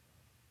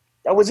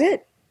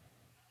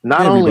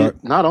 Not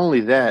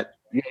only that,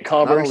 you had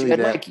Converse, you had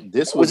Nike.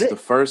 This was the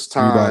first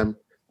time.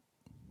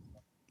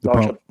 The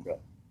pump.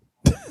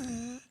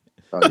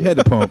 You had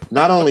the pump.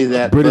 Not only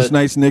that, British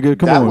nice nigga.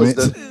 Come on, man.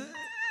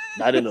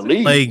 Not in the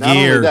league. Play Not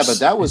gears. only that, but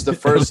that was the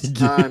first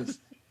time.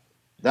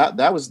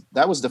 That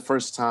was the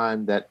first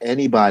time that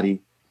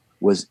anybody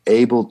was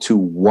able to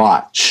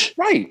watch.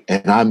 Right.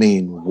 And I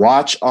mean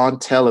watch on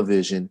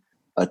television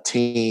a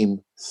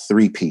team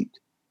three-peat.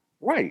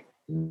 Right.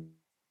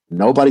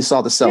 Nobody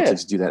saw the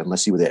Celtics do that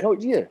unless you were there. Oh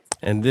yeah.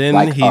 And then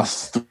like a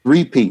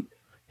three-peat.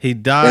 He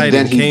died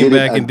and came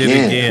back and did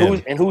it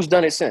again. And who's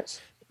done it since?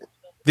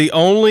 The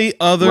only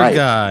other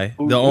guy,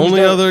 the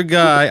only other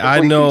guy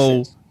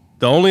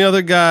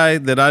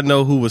that I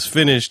know who was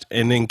finished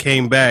and then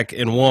came back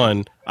and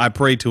won, I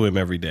pray to him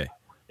every day.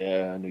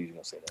 Yeah, I knew you were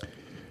gonna say that.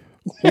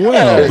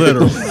 Well,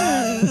 literally.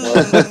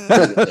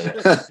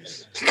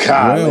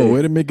 Well,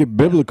 way to make it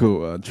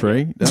biblical,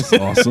 Trey. That's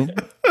awesome.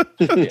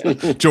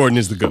 Jordan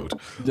is the GOAT.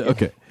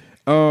 Okay.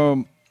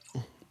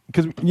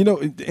 Because,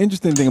 the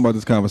interesting thing about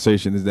this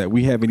conversation is that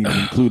we haven't even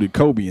included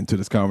Kobe into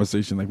this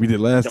conversation like we did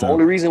last time. The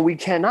only reason we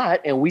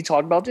cannot, and we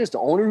talked about this, the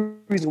only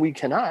reason we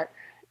cannot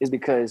is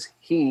because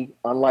he,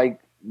 unlike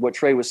what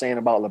Trey was saying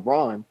about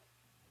LeBron,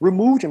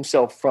 removed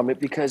himself from it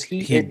because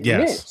he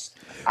admits,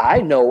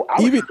 I know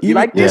I would be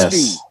like this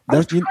dude. I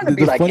was trying to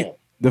be like him.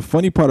 The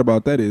funny part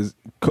about that is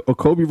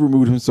Kobe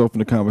removed himself from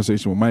the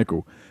conversation with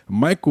Michael.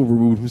 Michael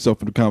removed himself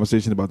from the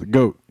conversation about the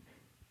GOAT,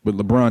 but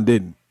LeBron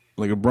didn't.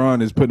 Like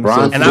LeBron is putting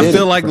himself. And I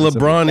feel like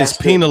LeBron is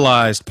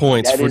penalized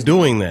points for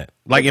doing that.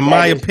 Like in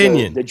my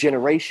opinion, the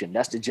generation.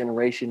 That's the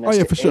generation.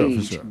 That's for sure.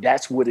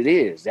 That's what it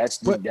is. That's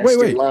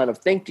the line of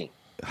thinking.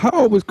 How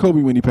old was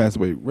Kobe when he passed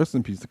away? Rest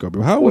in peace to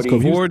Kobe. How old was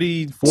Kobe?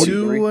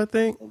 42, I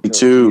think.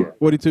 42.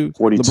 42.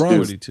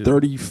 LeBron's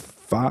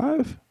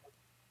 35.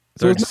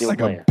 So it's not like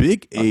a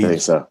big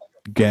age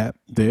gap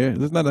there.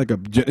 It's not like a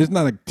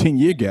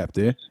 10-year gap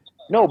there.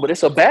 No, but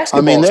it's a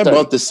basketball. I mean, they're study.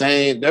 both the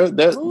same.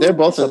 They're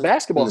both a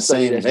basketball in the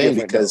study same that's vein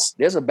different, because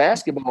there's a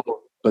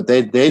basketball. But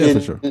they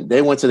didn't. Sure.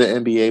 They went to the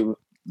NBA.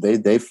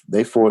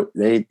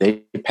 They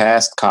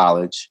passed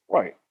college.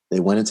 Right. They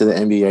went into the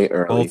NBA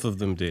early. Both of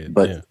them did.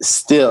 But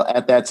still,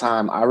 at that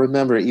time, I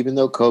remember, even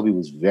though Kobe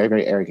was very,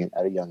 very arrogant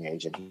at a young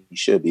age, and he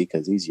should be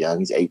because he's young.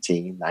 He's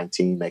 18,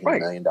 19, making $1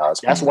 million.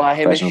 That's why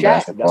him and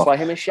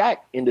Shaq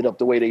ended up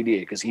the way they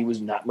did because he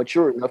was not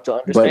mature enough to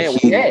understand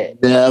what he had.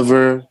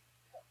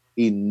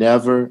 You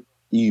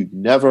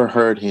never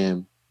heard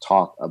him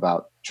talk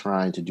about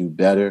trying to do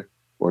better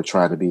or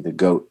trying to be the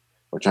GOAT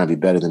or trying to be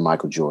better than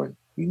Michael Jordan.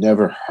 You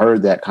never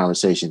heard that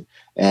conversation.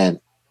 And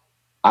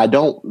I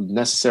don't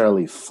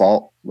necessarily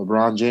fault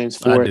LeBron James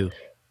for it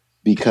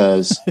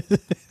because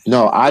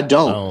no, I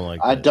don't.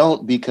 I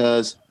don't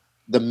because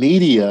the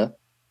media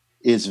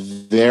is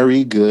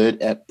very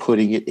good at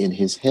putting it in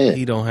his head.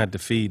 He don't have to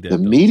feed that. The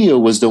media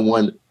was the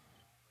one.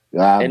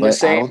 And but the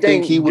same I don't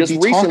thing, think he would be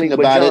talking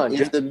about it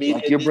if the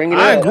media.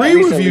 I agree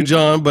with you,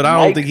 John, but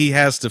I don't think he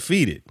has to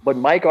feed it. But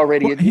Mike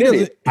already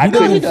admitted he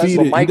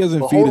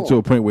doesn't feed it to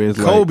a point where it's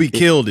Kobe like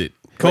killed it.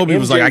 Kobe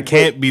was like, I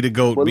can't be the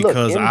GOAT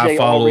because I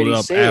followed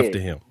up after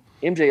him.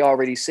 MJ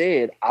already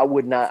said, I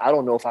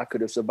don't know if I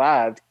could have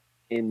survived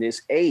in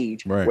this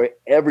age where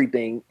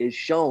everything is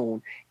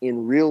shown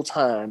in real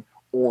time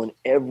on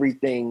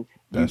everything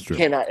you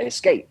cannot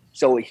escape.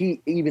 So he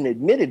even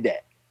admitted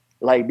that,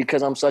 like,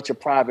 because I'm such a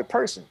private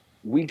person.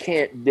 We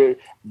can't, the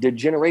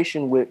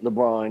generation with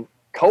LeBron,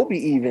 Kobe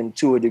even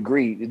to a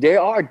degree, they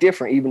are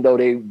different, even though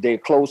they're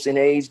close in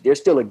age,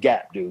 there's still a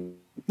gap, dude.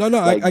 No,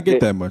 like, I get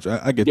that much.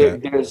 I get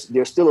that.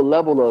 There's still a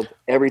level of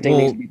everything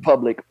needs to be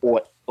public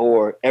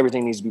or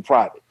everything needs to be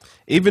private.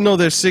 Even though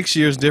they're 6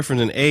 years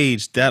different in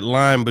age, that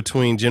line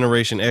between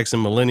Generation X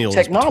and Millennial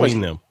is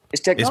between them.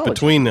 It's technology. It's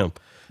between them.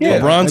 Yeah,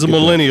 LeBron's a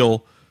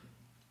Millennial,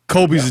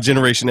 Kobe's a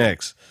Generation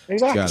X.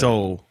 Exactly.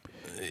 So,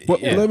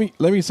 let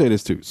me say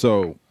this too.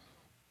 So,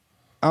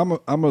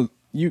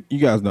 you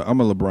guys know I'm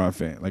a LeBron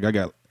fan. Like I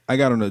got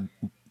on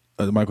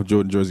a Michael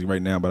Jordan jersey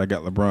right now, but I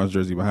got LeBron's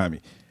jersey behind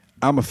me.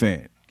 I'm a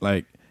fan.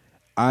 Like,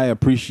 I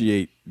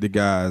appreciate the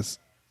guy's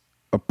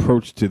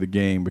approach to the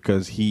game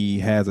because he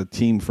has a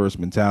team first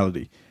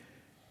mentality.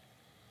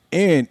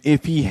 And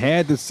if he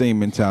had the same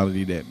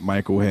mentality that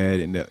Michael had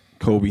and that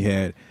Kobe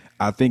had,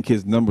 I think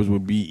his numbers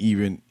would be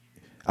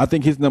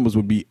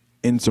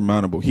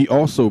insurmountable. He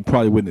also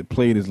probably wouldn't have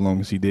played as long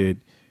as he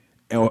did,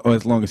 or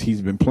as long as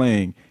he's been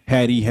playing,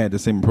 had he had the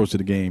same approach to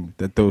the game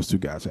that those two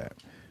guys have.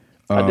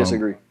 I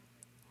disagree.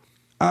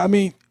 I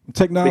mean,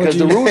 technology. Because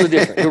the rules are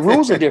different. The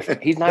rules are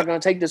different. He's not going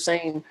to take the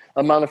same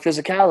amount of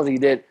physicality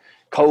that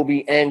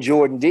Kobe and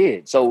Jordan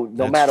did. So no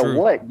That's matter true.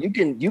 what, you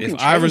can. If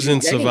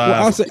Iverson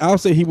survived, Well, I'll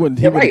say he wouldn't.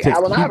 He Yeah, wouldn't right, take,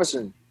 Allen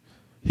Iverson.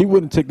 He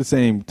wouldn't take the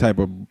same type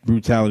of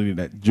brutality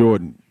that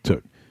Jordan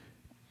took.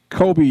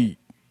 Kobe,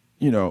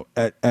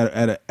 at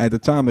the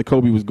time that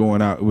Kobe was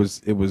going out, it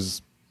was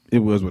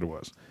what it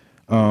was.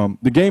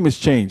 The game has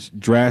changed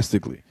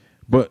drastically,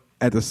 but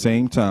at the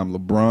same time,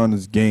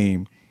 LeBron's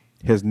game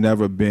has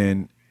never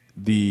been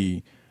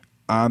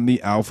I'm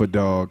the alpha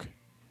dog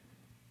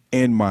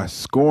in my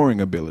scoring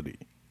ability.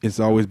 It's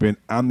always been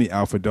I'm the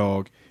alpha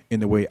dog in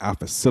the way I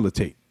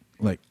facilitate.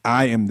 Like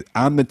I'm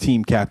the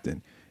team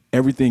captain.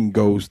 Everything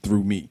goes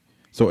through me.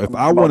 So if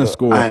I want to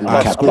score, I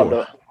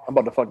score. I'm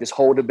about to fuck this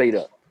whole debate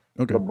up.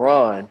 Okay.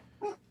 LeBron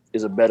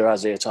is a better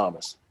Isaiah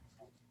Thomas.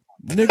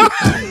 Nigga.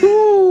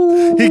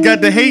 he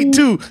got the hate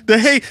too. The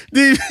hate.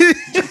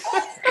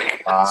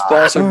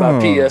 Sponsored by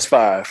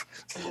PS5.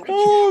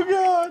 Oh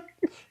God.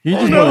 He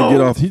just want to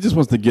get off. He just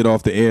wants to get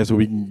off the air so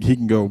he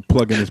can go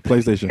plug in his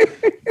PlayStation.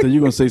 So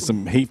you're gonna say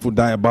some hateful,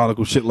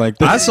 diabolical shit like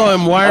that. I saw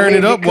him wiring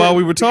it up while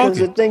we were talking.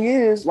 Because the thing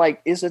is,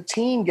 like, it's a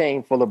team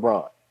game for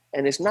LeBron,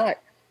 and it's not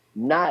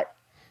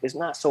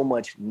so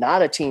much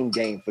not a team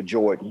game for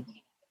Jordan.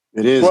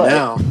 It is but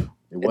now.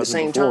 It at the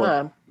same before.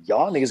 time,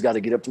 y'all niggas got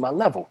to get up to my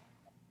level.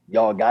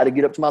 Y'all got to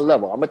get up to my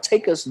level. I'm gonna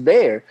take us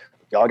there.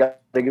 Y'all got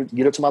to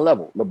get up to my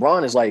level.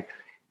 LeBron is like,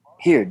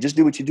 here, just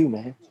do what you do,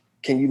 man.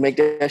 Can you make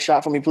that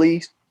shot for me,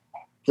 please?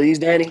 Please,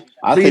 Danny.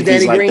 Please,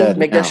 Danny Green.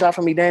 Make that shot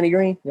for me, Danny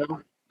Green.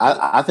 No?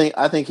 I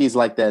think he's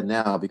like that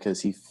now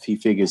because he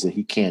figures that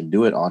he can't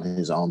do it on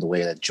his own the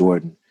way that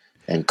Jordan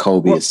and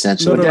Kobe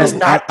essentially. But that's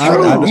not true. I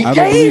don't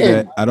believe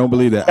that. I don't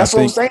believe that. That's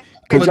what I'm saying.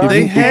 Because But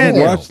they had if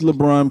you watch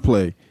LeBron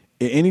play,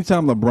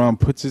 anytime LeBron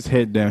puts his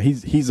head down,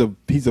 he's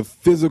a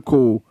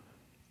physical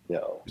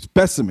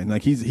specimen.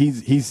 Like he's You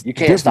can't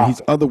different. stop He's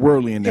him.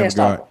 otherworldly in You that can't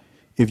stop regard.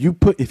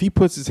 If he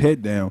puts his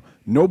head down,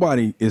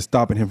 nobody is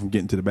stopping him from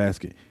getting to the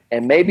basket.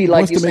 And maybe He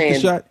like wants you're to make saying, the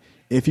shot.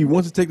 If he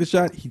wants to take the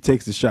shot, he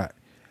takes the shot.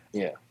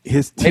 yeah.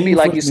 His Maybe team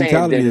like first you're saying,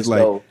 mentality Dennis, is like,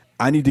 though.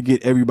 I need to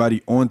get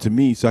everybody onto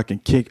me so I can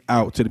kick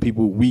out to the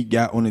people we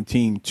got on the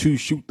team to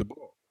shoot the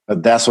ball.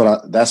 But that's what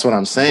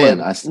I'm saying.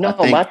 But I no,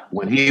 think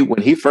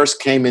when he first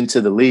came into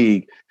the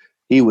league,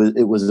 it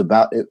was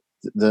about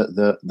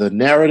the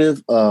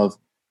narrative of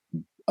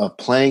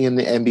playing in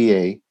the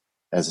NBA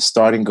as a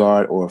starting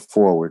guard or a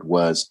forward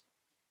was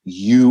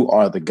you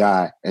are the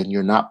guy and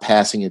you're not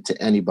passing it to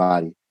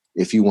anybody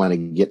if you want to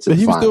get to But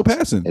the he was finals. still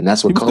passing. And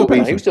that's what He was still Kobe.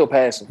 passing. He was still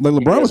passing. Like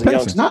LeBron was As a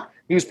youngster. passing. Not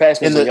He was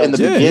passing in as a the youngster.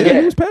 beginning. Yeah,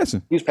 he was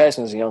passing. He was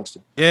passing as a youngster.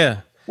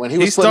 Yeah. When he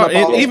was putting up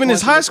all those even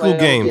his points high in the school playoffs.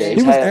 games. Yeah, He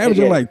was had-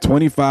 averaging yeah. like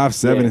 25,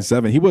 7, and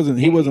 7. He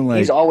wasn't like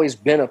he's always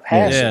been a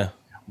passer. Yeah.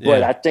 But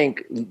Yeah. I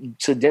think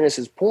to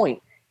Dennis's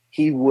point,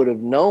 he would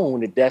have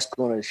known that that's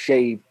going to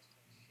shave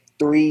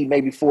 3,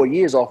 maybe 4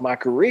 years off my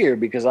career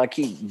because I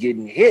keep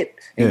getting hit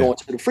and Yeah. going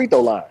to the free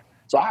throw line.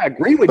 So I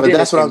agree with But Dennis.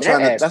 that's what in I'm that trying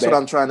to. That's what aspect.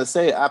 I'm trying to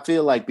say. I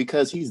feel like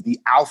because he's the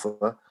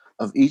alpha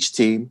of each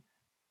team,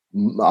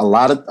 a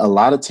lot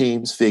of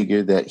teams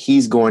figure that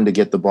he's going to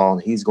get the ball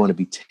and he's going to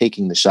be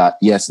taking the shot.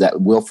 Yes,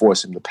 that will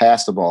force him to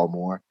pass the ball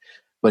more,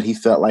 but he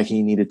felt like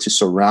he needed to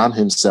surround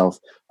himself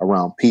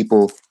around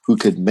people who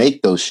could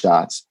make those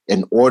shots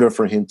in order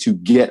for him to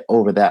get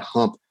over that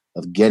hump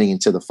of getting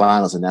into the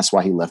finals. And that's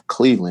why he left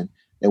Cleveland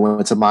and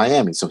went to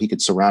Miami, so he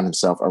could surround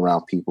himself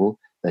around people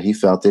that he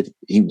felt that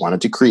he wanted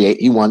to create.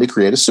 He wanted to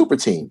create a super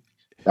team.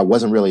 That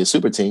wasn't really a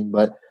super team,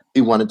 but he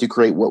wanted to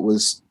create what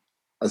was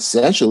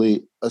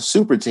essentially a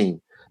super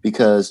team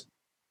because,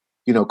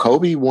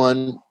 Kobe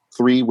won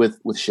 3 with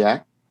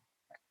Shaq,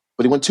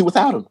 but he won 2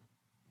 without him.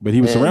 but he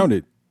was And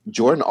surrounded.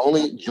 Jordan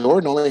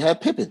only had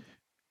Pippen.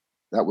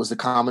 That was the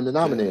common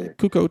denominator.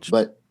 Kukoc,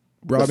 But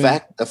Robin.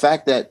 the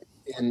fact that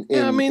in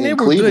Yeah, I mean, in they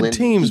were Cleveland, good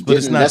teams, he but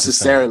it's didn't not the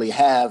necessarily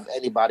have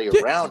anybody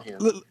around him.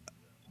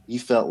 He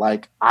felt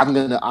like I'm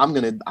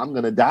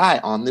gonna die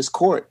on this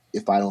court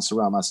if I don't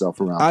surround myself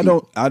around.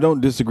 I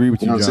don't disagree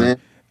with You you, know what I'm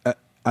John.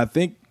 I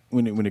think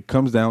when it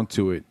comes down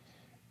to it,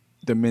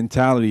 the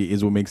mentality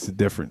is what makes the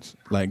difference.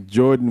 Like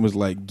Jordan was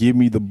like, "Give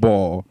me the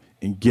ball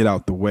and get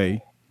out the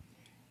way."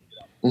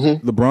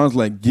 Mm-hmm. LeBron's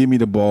like, "Give me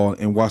the ball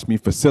and watch me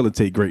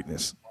facilitate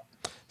greatness."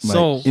 Like,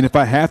 So- and if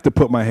I have to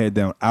put my head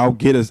down, I'll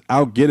get us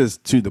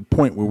to the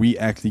point where we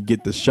actually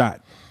get the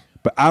shot.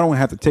 But I don't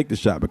have to take the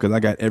shot because I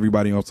got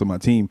everybody else on my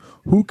team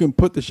who can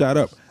put the shot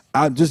up.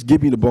 I'll just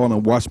give me the ball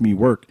and watch me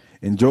work.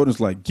 And Jordan's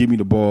like, "Give me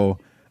the ball.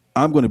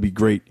 I'm going to be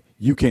great.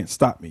 You can't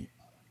stop me."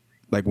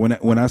 Like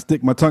when I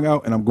stick my tongue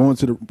out and I'm going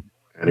to the,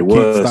 And it you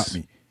can't was. stop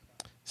me.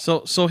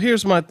 So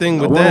here's my thing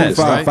with 1-on-5, that.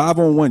 Right?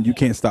 5-on-1, you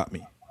can't stop me.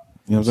 You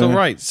know what I'm saying? So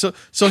right.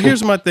 So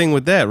here's my thing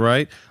with that,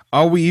 right?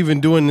 Are we even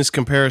doing this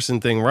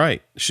comparison thing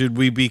right? Should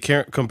we be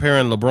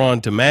comparing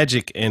LeBron to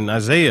Magic and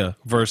Isaiah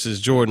versus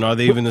Jordan? Are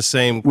they even the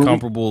same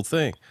comparable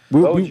thing?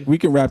 We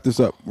can wrap this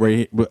up right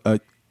here.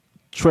 But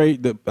Trey,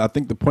 I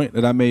think the point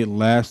that I made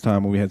last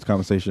time when we had this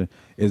conversation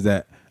is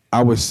that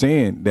I was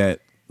saying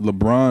that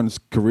LeBron's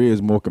career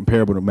is more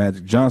comparable to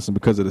Magic Johnson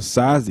because of the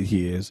size that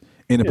he is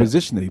and the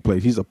position that he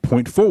plays. He's a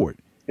point forward.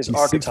 His He's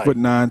archetype. 6'9",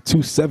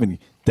 270.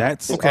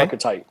 That's His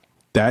archetype.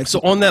 That's So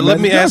on that, let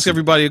Magic me ask Johnson.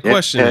 everybody a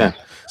question. Yeah.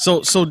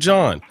 then. So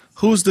John,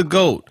 who's the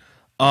GOAT?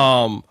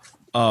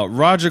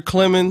 Roger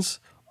Clemens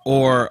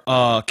or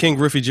King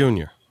Griffey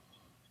Jr.?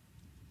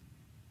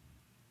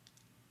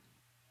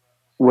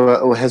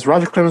 Well, has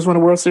Roger Clemens won a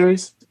World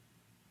Series?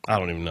 I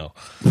don't even know.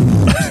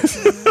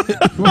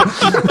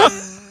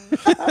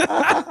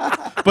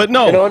 But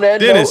no, And on that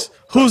Dennis,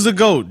 who's the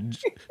GOAT?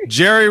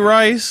 Jerry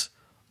Rice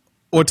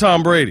or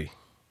Tom Brady?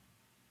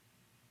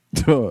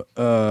 Tom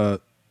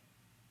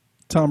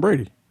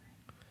Brady.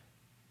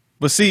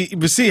 But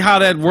see how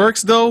that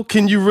works though.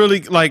 Can you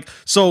really like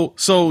so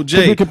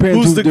Jay? we're comparing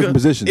Who's two the different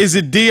positions. Is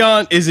it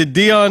Deion? Is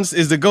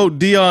the GOAT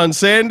Deion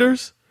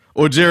Sanders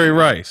or Jerry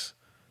Rice?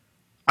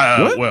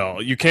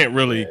 Well, you can't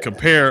really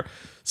compare.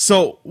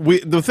 So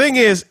the thing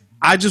is,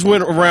 I just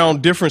went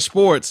around different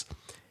sports.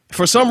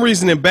 For some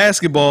reason in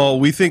basketball,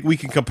 we think we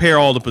can compare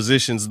all the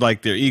positions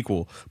like they're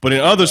equal. But in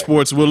other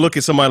sports, we'll look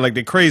at somebody like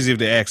they're crazy if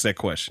they ask that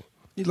question.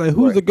 He's like,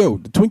 who's the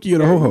GOAT? The Twinkie or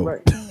the Ho-Ho?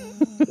 Right.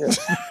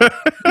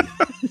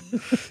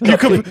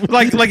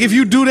 Like if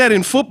you do that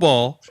in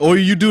football or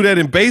you do that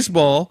in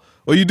baseball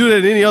or you do that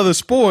in any other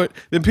sport,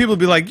 then people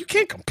be like, you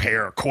can't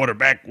compare a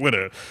quarterback with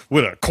a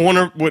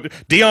corner with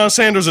Deion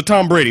Sanders or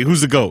Tom Brady.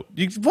 Who's the GOAT?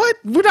 What?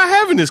 We're not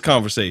having this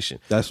conversation.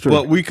 That's true.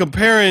 But we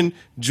comparing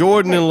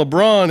Jordan and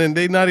LeBron, and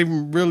they're not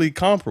even really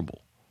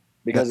comparable.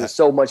 Because it's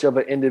so much of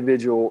an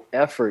individual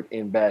effort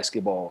in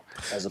basketball.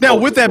 Now,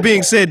 with that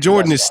being said,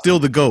 Jordan is still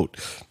the GOAT.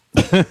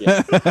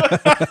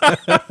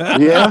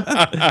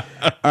 Yeah.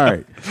 All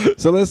right.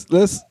 So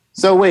let's.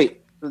 So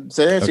wait.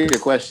 So to answer your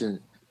question,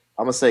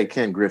 I'm gonna say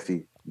Ken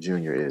Griffey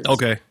Jr. is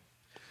Okay.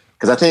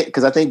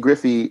 because I think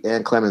Griffey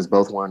and Clemens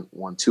both won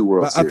 2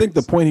 World I Series. think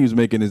the point he was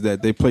making is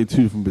that they play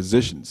 2 different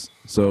positions.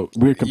 So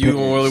we're You comparing.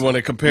 don't really want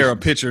to compare a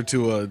pitcher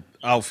to a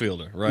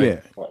outfielder, right?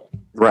 Yeah.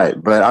 right,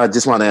 but I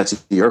just want to answer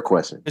your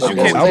question. Because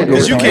you I would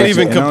do can't it.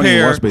 even And I don't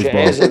compare. watch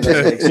baseball.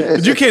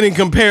 But you can't even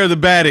compare the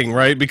batting,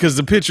 right? Because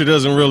the pitcher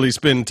doesn't really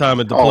spend time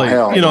at the Oh, plate.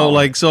 hell You know, no.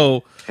 like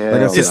so. Hell Like I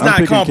no. said, It's I'm not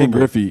picking Ken comparable.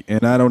 Griffey,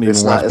 and I don't even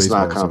It's watch not. It's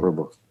baseball. not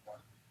comparable.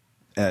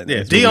 Yeah,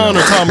 That's Deion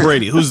what or Tom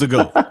Brady, who's the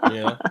GOAT?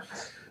 Yeah.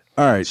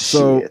 All right,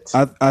 so Shit.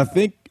 I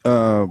think,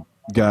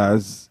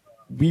 guys,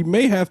 we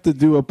may have to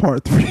do a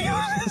part 3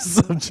 on this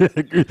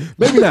subject.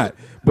 Maybe not,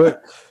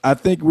 but I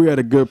think we're at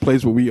a good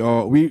place where we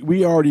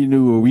already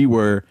knew where we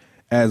were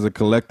as a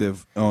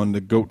collective on the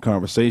GOAT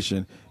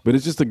conversation. But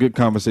it's just a good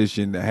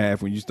conversation to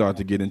have when you start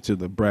to get into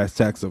the brass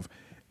tacks of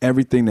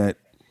everything that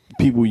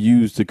people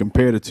use to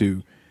compare the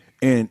two.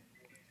 And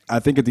I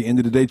think at the end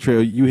of the day,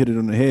 Trey, you hit it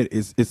on the head.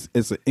 It's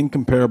an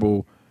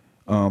incomparable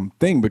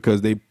thing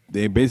because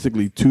they're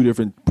basically 2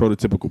 different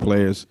prototypical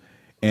players,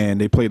 and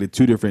they played at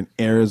 2 different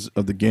eras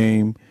of the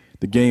game.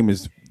 The game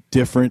is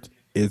different.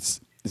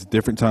 It's a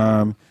different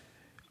time,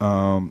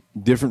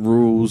 different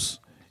rules,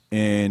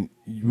 and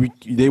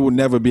they will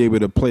never be able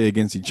to play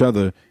against each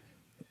other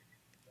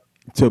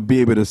to be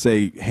able to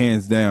say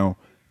hands down,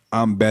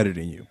 I'm better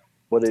than you.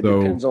 But it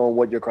So- depends on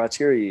what your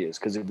criteria is.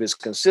 Because if it's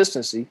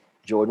consistency,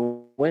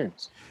 Jordan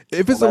wins.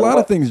 If it's No a matter lot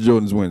what. of things,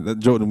 Jordan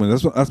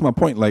wins. That's my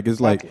point. Like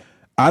it's like Okay.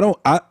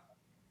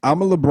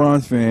 I'm a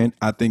LeBron fan.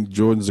 I think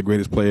Jordan's the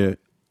greatest player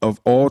of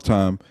all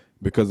time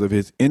because of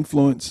his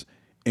influence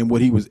and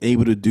what he was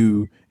able to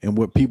do and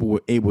what people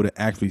were able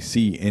to actually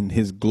see and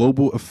his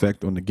global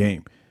effect on the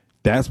game.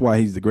 That's why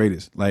he's the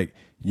greatest. Like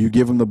you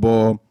give him the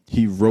ball,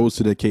 he rose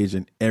to the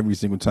occasion every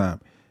single time.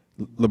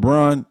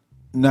 LeBron,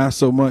 not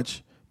so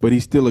much, but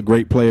he's still a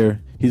great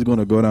player. He's going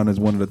to go down as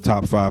one of the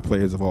top 5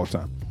 players of all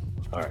time.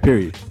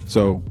 Period.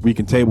 So we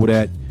can table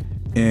that,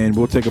 and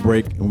we'll take a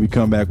break. And when we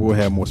come back, we'll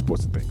have more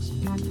sports and things.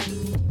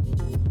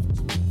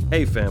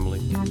 Hey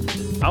family,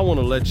 I want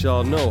to let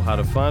y'all know how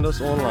to find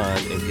us online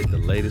and get the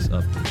latest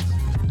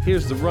updates.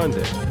 Here's the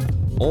rundown.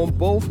 On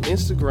both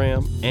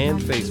Instagram and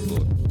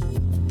Facebook,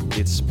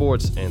 it's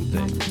Sports and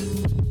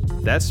Things.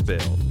 That's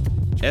spelled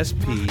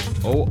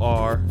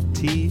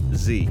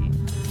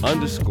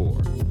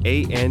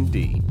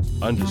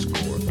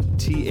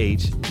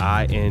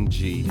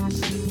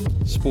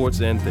SPORTSAND_THINGZ. Sports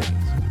and Things.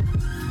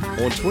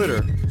 On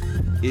Twitter,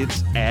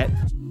 it's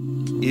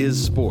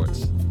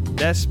 @IsSports.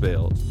 That's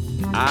spelled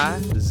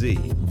IZSPORTZ.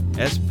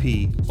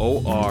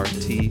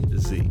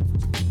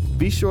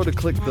 Be sure to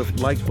click the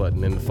like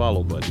button and the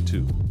follow button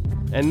too.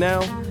 And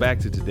now, back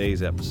to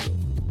today's episode.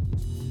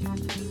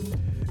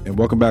 And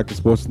welcome back to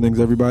Sports and Things,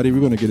 everybody. We're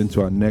going to get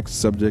into our next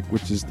subject,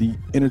 which is the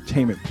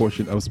entertainment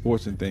portion of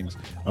Sports and Things.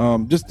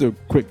 Just a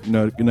quick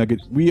nugget.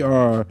 We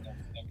are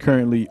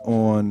currently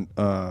on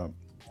an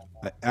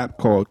app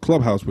called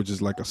Clubhouse, which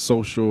is like a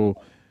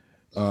social,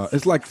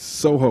 it's like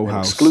Soho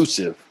House.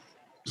 Exclusive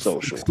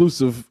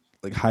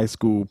like high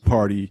school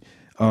party.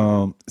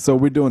 So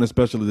we're doing a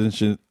special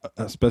edition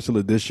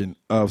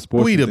of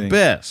Sports We and the Things,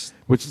 best.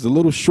 which is a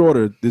little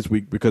shorter this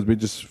week because we're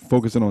just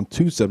focusing on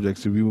two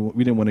subjects. So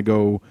we didn't want to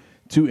go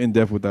too in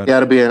depth with that. Got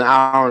to be an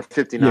hour and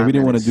 59. Yeah, we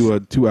didn't want to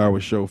minutes. do a 2-hour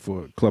show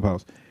for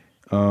Clubhouse.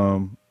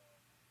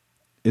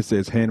 It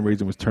says hand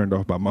raising was turned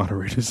off by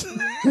moderators.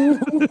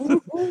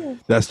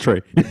 That's Trey.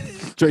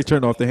 Trey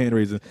turned off the hand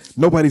raising.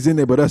 Nobody's in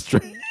there but us,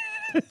 Trey.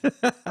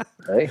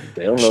 Hey,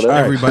 they don't know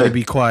that. Everybody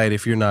be quiet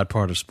if you're not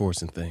part of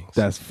Sports and Things.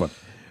 That's fun.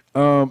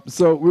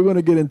 So we're going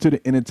to get into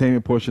the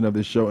entertainment portion of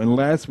this show. And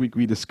last week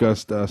we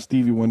discussed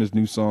Stevie Wonder's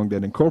new song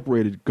that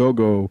incorporated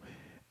go-go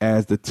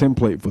as the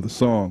template for the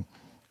song.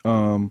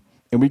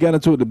 And we got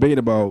into a debate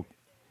about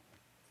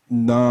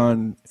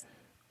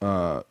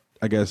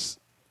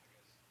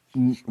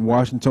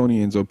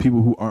Washingtonians or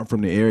people who aren't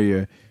from the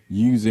area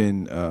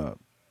using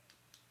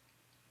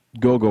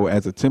go-go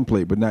as a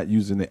template, but not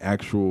using the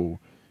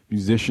actual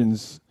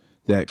musicians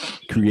that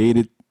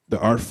created the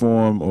art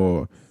form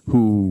or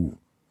who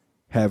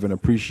have an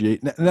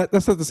appreciation.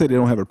 That's not to say they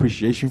don't have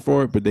appreciation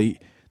for it, but they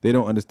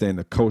don't understand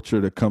the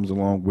culture that comes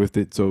along with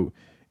it. So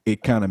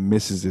it kind of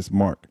misses its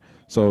mark.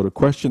 So the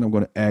question I'm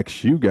going to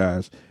ask you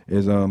guys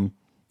is,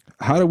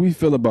 how do we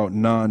feel about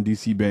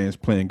non-DC bands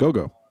playing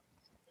go-go?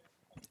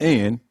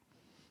 And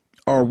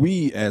are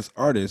we as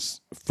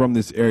artists from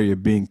this area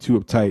being too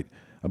uptight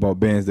about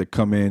bands that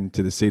come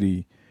into the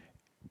city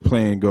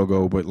playing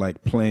go-go, but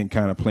like playing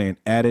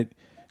at it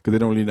because they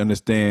don't really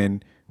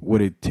understand what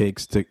it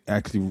takes to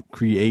actually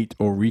create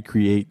or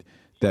recreate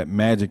that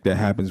magic that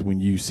happens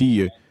when you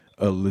see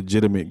a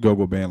legitimate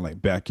go-go band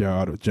like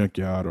Backyard or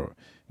Junkyard or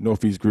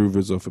Northeast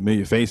Groovers or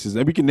Familiar Faces.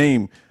 And we can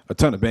name a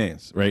ton of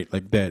bands, right?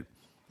 Like that.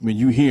 When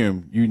you hear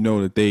them, you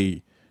know that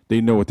they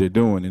know what they're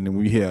doing. And then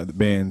we hear the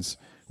bands,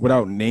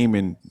 without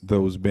naming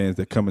those bands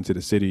that come into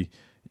the city,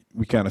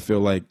 we kind of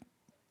feel like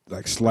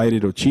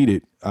slighted or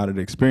cheated out of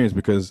the experience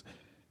because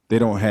they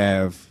don't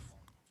have,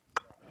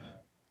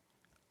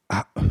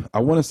 I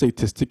want to say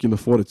testicular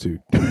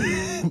fortitude.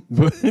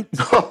 But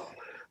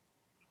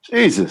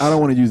Jesus. I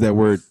don't want to use that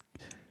word,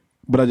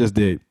 but I just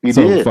did. You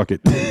so did. Fuck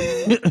it.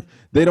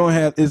 They don't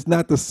have, it's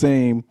not the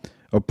same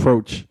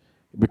approach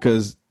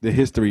because the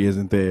history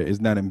isn't there. It's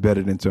not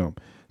embedded into them.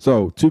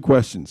 So 2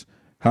 questions.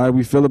 How do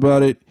we feel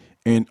about it?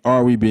 And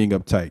are we being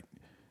uptight?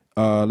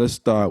 Let's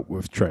start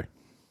with Trey.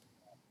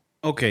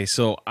 Okay,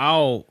 so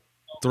I'll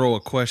throw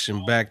a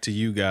question back to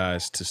you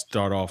guys to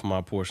start off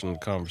my portion of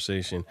the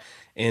conversation.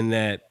 In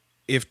that,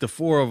 if the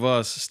four of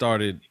us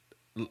started,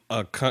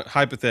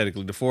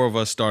 hypothetically, the four of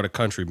us start a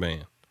country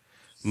band,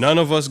 none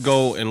of us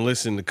go and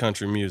listen to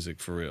country music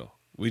for real.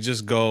 We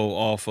just go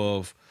off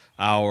of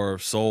our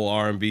soul,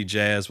 R&B,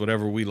 jazz,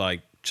 whatever we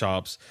like,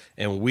 chops,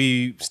 and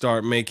we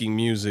start making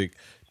music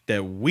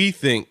that we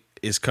think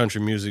is country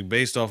music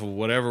based off of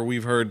whatever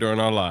we've heard during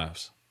our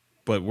lives.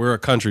 But we're a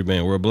country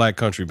band. We're a black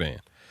country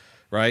band,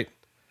 right?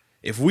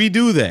 If we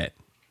do that,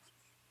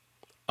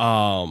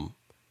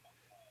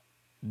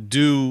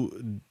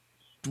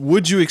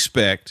 would you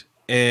expect,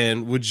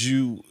 and would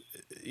you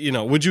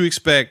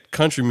expect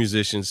country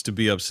musicians to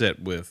be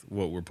upset with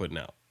what we're putting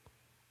out?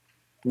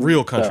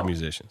 Real country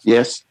musicians.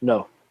 Yes.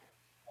 No.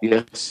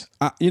 Yes.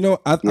 I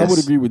would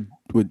agree with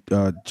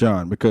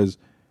John because,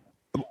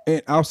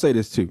 and I'll say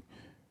this too,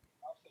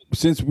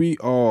 since we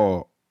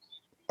all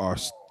are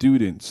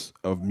students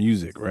of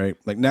music, right?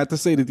 Like, not to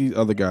say that these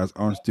other guys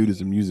aren't students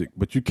of music,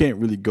 but you can't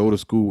really go to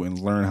school and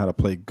learn how to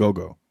play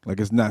go-go. Like,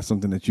 it's not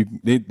something that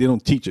they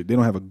don't teach it. They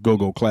don't have a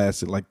go-go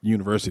class at like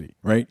university,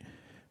 right?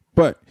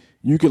 But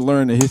you can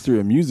learn the history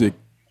of music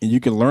and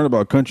you can learn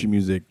about country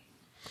music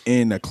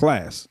in a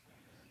class.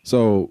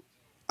 So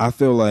I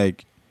feel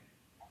like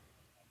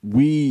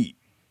we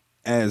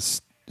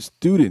as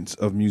students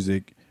of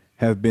music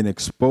have been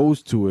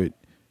exposed to it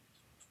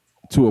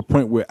to a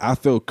point where I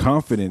feel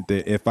confident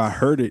that if I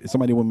heard it, if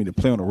somebody wanted me to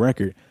play on a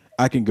record,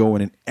 I can go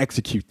in and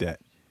execute that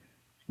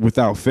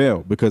without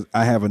fail because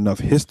I have enough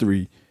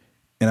history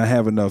and I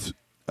have enough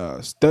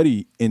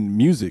study in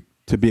music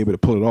to be able to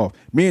pull it off.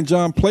 Me and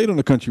John played on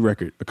a country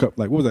record, 10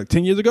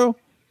 years ago?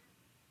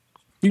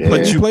 You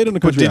played on the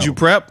country. Did you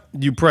prep?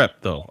 You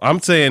prepped though. I'm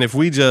saying if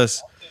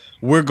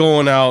we're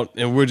going out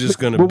and we're just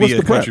going to be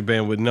a country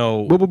band with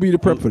no. What would be the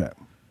prep for that?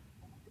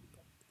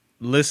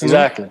 Listening.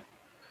 Exactly.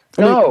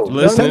 No,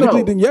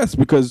 technically, then yes,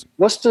 because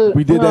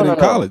we did that in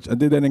college. I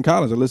did that in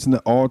college. I listened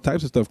to all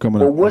types of stuff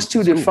coming up. Well, what's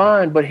to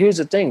define? But here's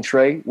the thing,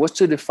 Trey. What's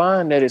to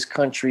define that it's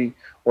country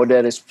or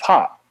that it's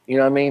pop? You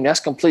know what I mean? That's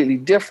completely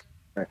different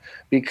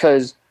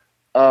because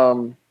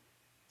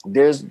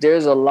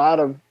there's a lot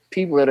of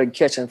people that are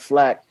catching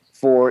flack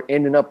for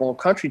ending up on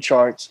country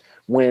charts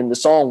when the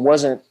song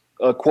wasn't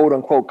a quote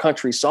unquote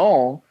country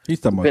song.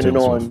 He's talking about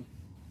Taylor Swift.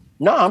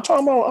 No, I'm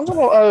talking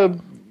about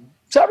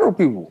Several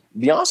people.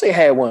 Beyonce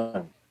had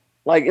one.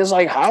 Like, it's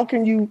like, how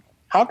can you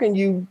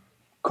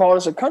call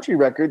this a country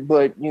record,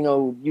 but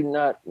you're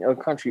not a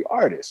country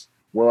artist?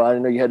 Well, I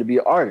didn't know you had to be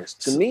an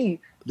artist. To me,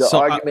 the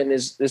argument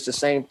is the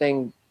same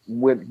thing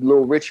with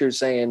Little Richard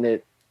saying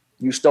that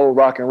you stole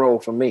rock and roll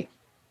from me.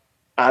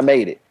 I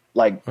made it.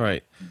 Like,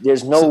 right.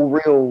 There's no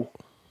real,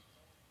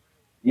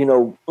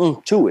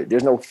 to it.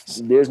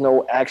 There's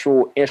no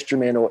actual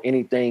instrument or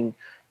anything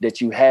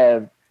that you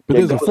have. But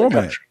there's a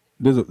format.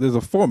 There's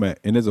a format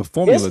and there's a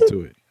formula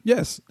to it.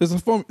 Yes, there's a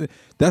form.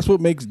 That's what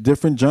makes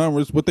different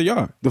genres what they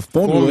are. The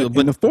formula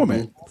and the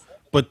format.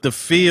 But the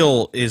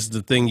feel is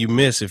the thing you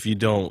miss if you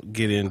don't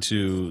get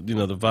into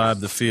the vibe,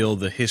 the feel,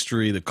 the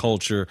history, the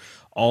culture,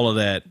 all of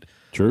that.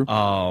 True.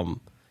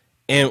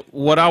 And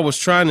what I was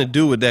trying to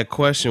do with that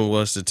question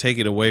was to take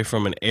it away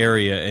from an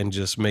area and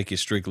just make it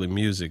strictly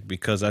music,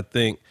 because I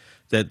think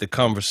that the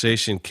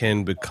conversation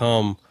can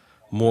become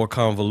more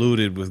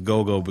convoluted with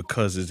go-go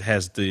because it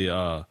has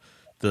the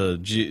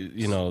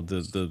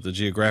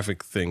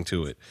geographic thing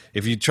to it.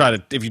 If you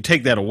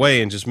take that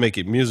away and just make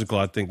it musical,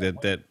 I think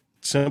that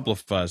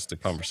simplifies the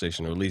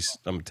conversation, or at least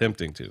I'm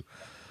attempting to.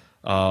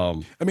 I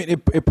mean,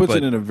 it puts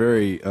it in a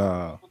very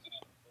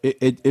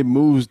it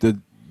moves the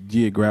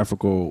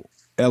geographical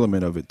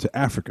element of it to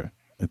Africa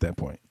at that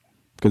point,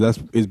 because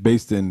it's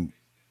based in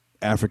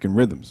African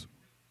rhythms.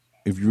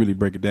 If you really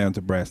break it down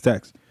to brass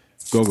tacks,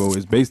 go-go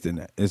is based in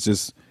that. It's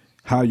just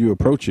how you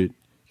approach it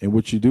and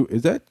what you do.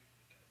 Is that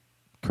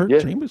Kurt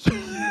Chambers?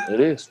 It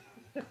is,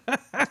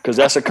 because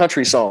that's a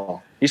country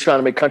song. He's trying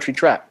to make country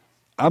trap.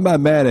 I'm not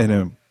mad at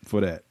him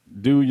for that.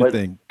 Do your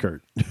thing,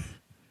 Kurt.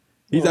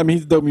 He's a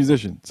dope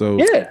musician. So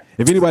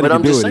if anybody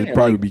can do it, it'd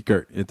probably be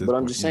Kurt. But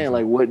I'm just saying,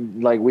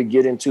 we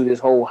get into this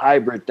whole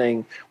hybrid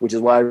thing, which is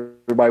why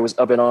everybody was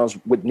up in arms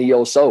with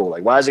neo soul.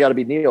 Like, why has it got to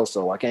be neo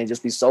soul? Why can't it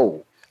just be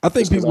soul? I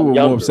think people were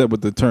more upset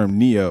with the term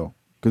neo,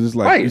 because it's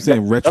like you're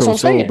saying retro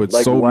soul, but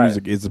like, soul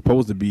music is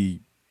supposed to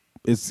be.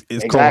 It's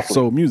called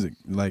soul music.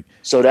 Like,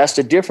 so that's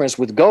the difference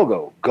with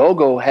go-go.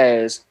 Go-go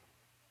has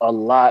a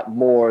lot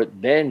more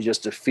than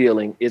just a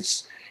feeling.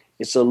 It's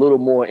a little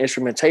more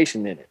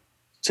instrumentation in it,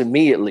 to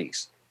me at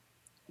least.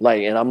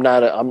 Like, and I'm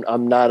not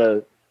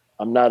a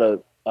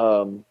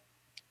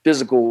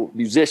physical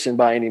musician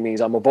by any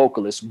means. I'm a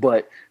vocalist,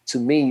 but to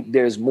me,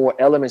 there's more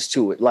elements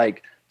to it.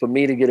 Like, for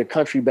me to get a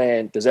country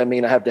band, does that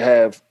mean I have to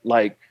have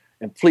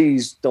and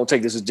please don't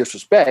take this as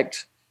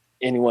disrespect,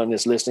 anyone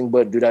that's listening,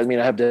 but do that mean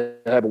I have to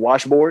have a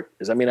washboard?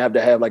 Does that mean I have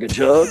to have like a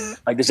jug?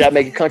 Like, does that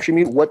make it country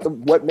music?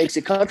 What makes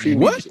it country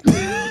music?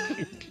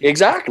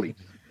 Exactly.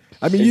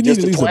 I mean, you need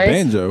at least a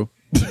banjo.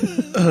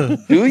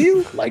 Do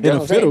you? Like,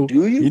 and a fiddle.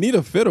 Do you? You need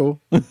a fiddle.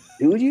 Do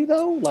you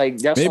though? Like,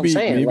 that's what I'm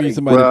saying. Maybe like,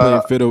 somebody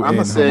play fiddle and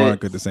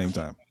harmonica at the same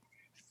time.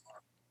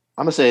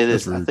 I'm gonna say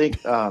this. I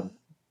think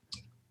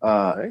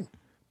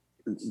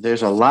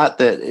there's a lot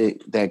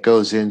that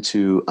goes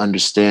into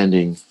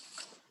understanding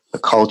the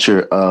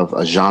culture of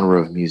a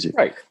genre of music.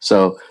 Right.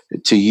 So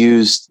to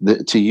use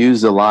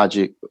the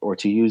logic, or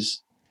to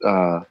use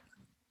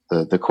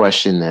the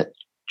question that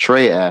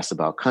Trey asked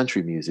about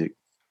country music,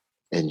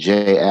 and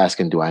Jay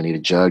asking, do I need a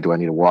jug? Do I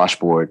need a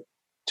washboard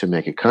to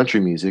make it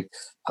country music?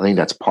 I think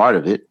that's part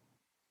of it.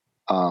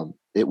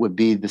 It would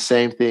be the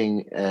same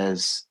thing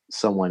as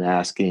someone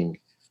asking,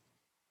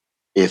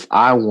 if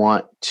I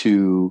want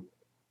to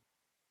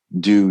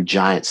do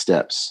Giant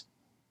Steps,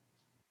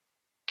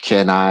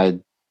 can I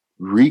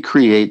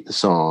recreate the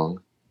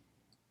song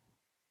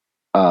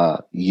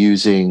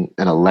using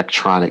an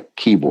electronic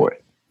keyboard?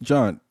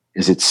 John,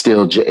 is it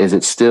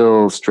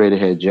still straight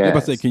ahead jazz? I was about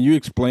to say, can you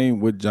explain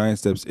what Giant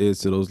Steps is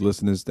to those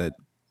listeners that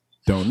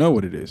don't know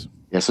what it is?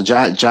 Yeah, so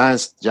Giant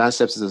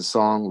Steps is a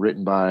song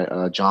written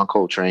by John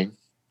Coltrane,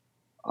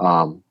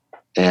 and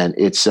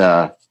it's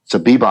a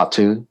bebop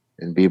tune,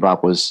 and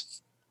bebop was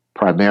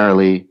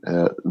primarily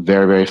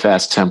very, very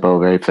fast tempo,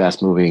 very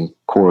fast moving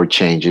chord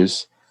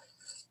changes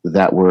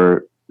that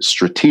were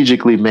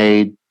strategically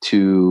made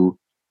to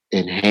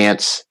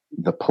enhance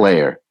the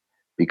player,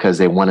 because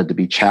they wanted to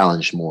be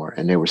challenged more,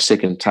 and they were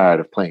sick and tired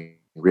of playing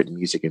written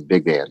music in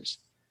big bands.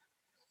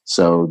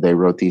 So they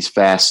wrote these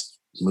fast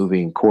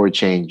moving chord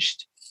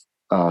changed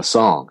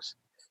songs,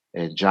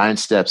 and Giant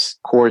Steps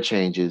chord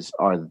changes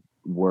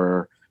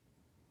were,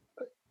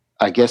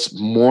 I guess,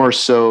 more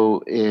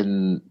so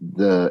in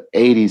the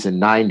 80s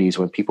and 90s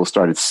when people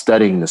started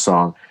studying the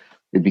song.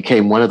 It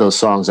became one of those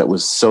songs that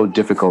was so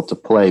difficult to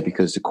play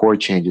because the chord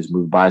changes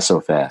moved by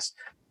so fast.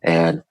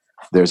 And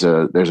there's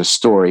a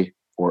story,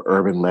 or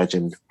urban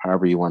legend,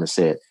 however you want to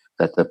say it,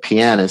 that the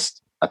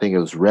pianist, I think it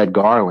was Red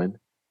Garland,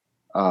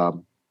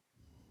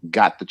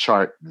 got the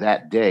chart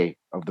that day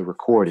of the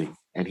recording,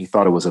 and he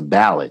thought it was a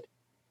ballad.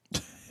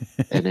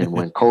 And then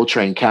when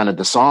Coltrane counted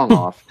the song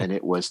off and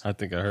it was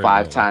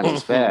 5 times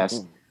as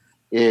fast,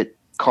 it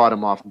caught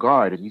him off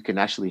guard. And you can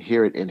actually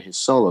hear it in his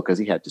solo, because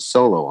he had to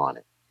solo on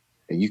it.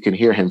 And you can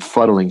hear him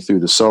fuddling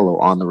through the solo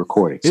on the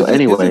recording. So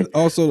anyway.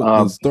 Also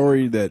the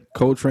story that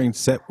Coltrane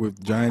sat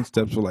with Giant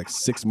Steps for like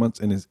 6 months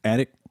in his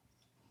attic.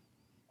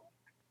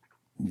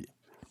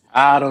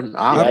 I don't.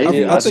 I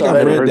think saw I've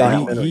that in read a that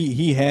documentary.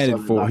 he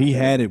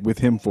had it with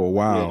him for a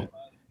while,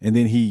 and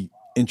then he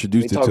They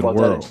introduced it talk to the about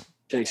that in world.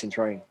 Chasing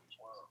Train.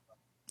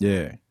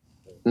 Yeah.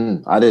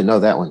 I didn't know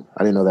that one.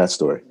 I didn't know that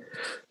story.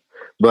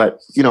 But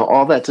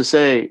all that to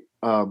say,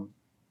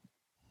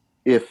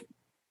 if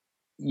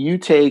you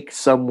take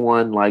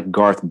someone like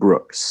Garth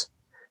Brooks,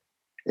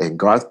 and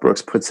Garth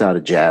Brooks puts out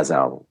a jazz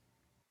album,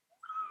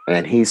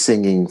 and he's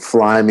singing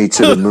 "Fly Me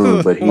to the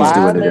Moon," but he's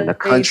doing it in a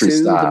country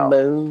style.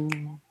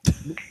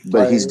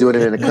 But he's doing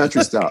it in a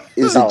country style.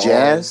 Is it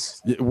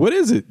jazz? What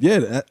is it?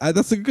 Yeah,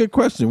 that's a good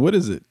question. What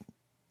is it?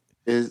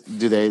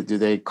 Do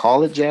they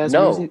call it jazz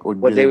music, or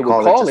what do they they would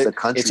call call it just it? a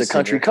country? It's a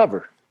country singer?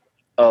 cover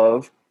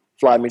of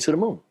 "Fly Me to the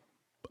Moon."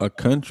 A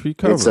country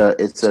cover.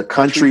 It's a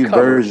country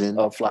version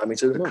of "Fly Me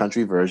to the Moon." A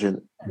country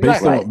version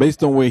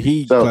based on where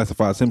he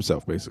classifies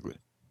himself, basically.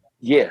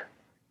 Yeah.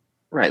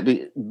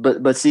 Right,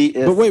 but see,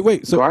 but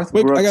wait. So Garth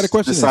wait, Brooks I got a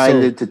question.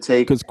 Decided to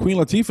take because Queen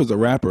Latifah's a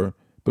rapper,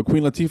 but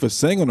Queen Latifah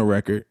sang on the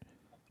record.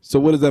 So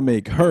what does that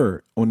make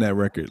her on that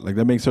record? Like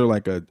that makes her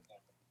like a.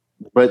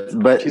 But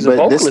this is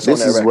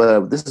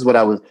what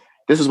I was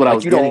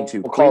getting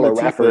to. Call a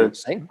rapper.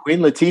 Queen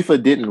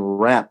Latifah didn't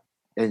rap,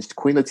 and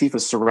Queen Latifah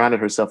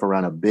surrounded herself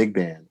around a big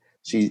band.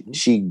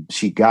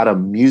 She got a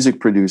music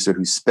producer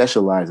who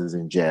specializes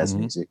in jazz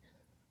music,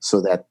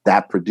 so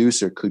that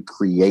producer could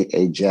create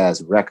a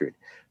jazz record.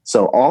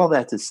 So all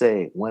that to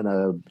say, when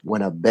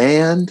a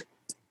band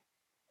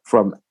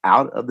from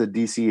out of the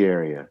DC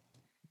area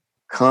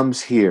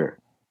comes here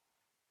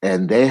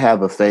and they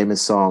have a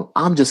famous song,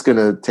 I'm just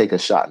gonna take a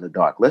shot in the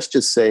dark. Let's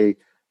just say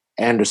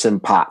Anderson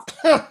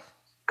 .Paak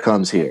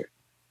comes here,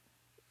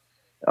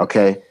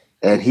 okay,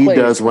 and he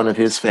does one of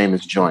his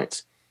famous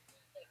joints,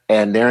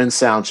 and they're in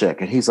soundcheck,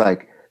 and he's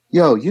like,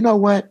 "Yo, you know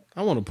what?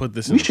 I want to put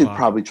this. We should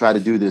probably try to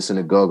do this in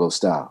a go-go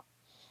style."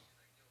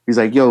 He's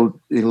like, "Yo,"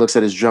 he looks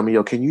at his drummer.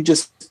 "Yo, can you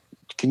just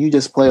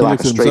play like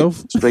a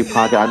straight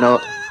pocket? I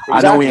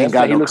know we ain't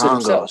got no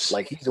congos.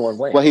 Like he's the one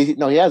playing." Well,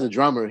 he has a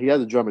drummer. He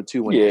has a drummer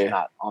too when he's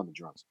not on the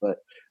drums.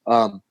 But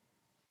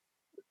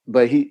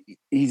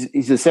he's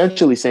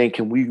essentially saying,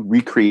 "Can we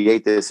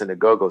recreate this in a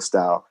go-go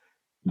style?"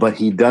 But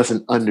he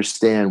doesn't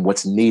understand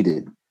what's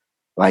needed.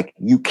 Like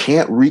you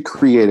can't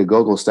recreate a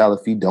go-go style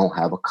if you don't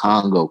have a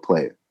congo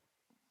player.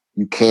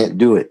 You can't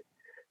do it.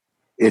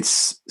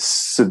 It's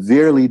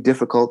severely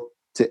difficult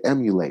to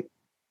emulate.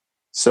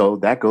 So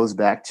that goes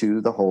back to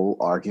the whole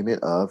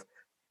argument of,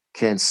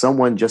 can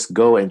someone just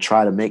go and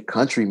try to make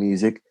country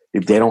music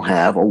if they don't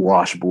have a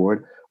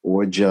washboard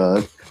or a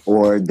jug,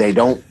 or they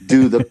don't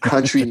do the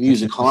country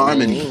music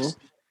harmonies?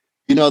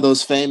 You know,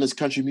 those famous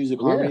country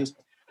music harmonies?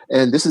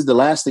 And this is the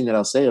last thing that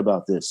I'll say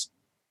about this.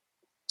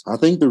 I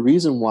think the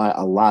reason why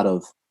a lot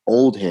of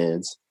old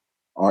heads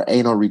are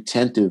anal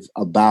retentive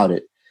about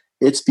it,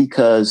 it's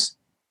because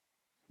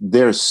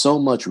there's so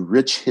much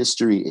rich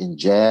history in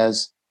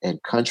jazz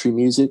and country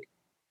music.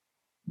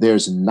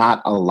 There's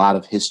not a lot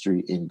of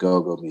history in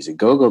go-go music.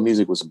 Go-go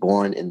music was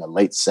born in the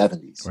late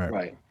 70s.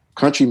 Right.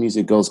 Country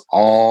music goes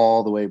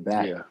all the way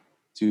back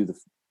to the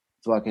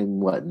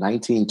fucking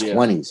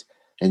 1920s.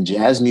 And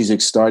jazz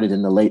music started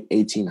in the late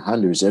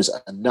 1800s. There's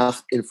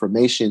enough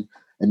information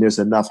and there's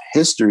enough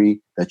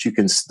history that you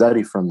can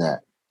study from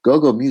that.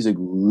 Go-go music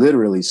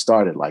literally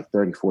started like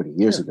 30, 40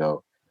 years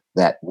ago,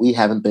 that we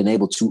haven't been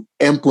able to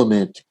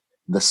implement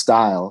the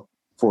style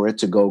for it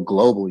to go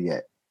global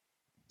yet.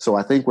 So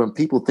I think when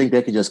people think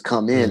they can just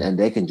come in and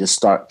they can just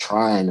start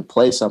trying to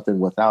play something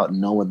without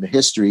knowing the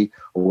history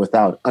or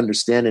without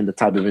understanding the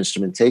type of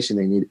instrumentation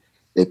they need,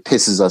 it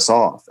pisses us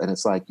off. And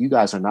it's like, you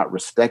guys are not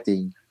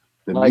respecting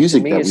the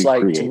music that we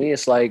create. To me,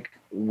 it's like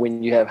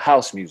when you have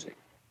house music,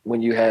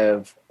 when you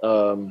have,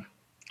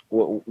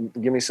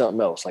 give me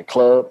something else, like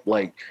club,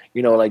 like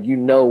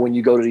when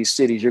you go to these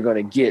cities, you're going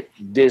to get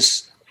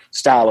this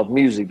style of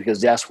music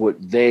because that's what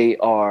they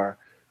are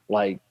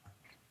like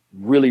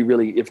really,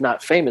 really, if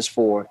not famous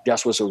for,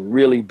 that's what's a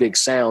really big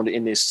sound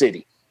in this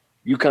city.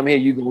 You come here,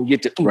 you're going to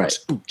get the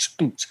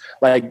oots.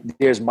 Like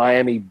there's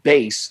Miami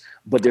bass,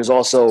 but there's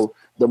also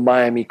the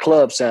Miami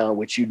club sound,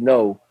 which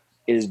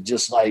is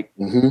just like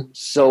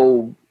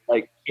so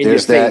like in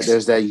there's your that face.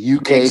 There's that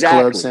UK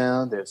club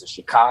sound. There's a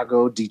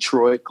Chicago,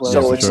 Detroit club.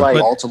 So it's like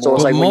Baltimore.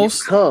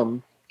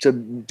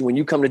 when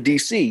you come to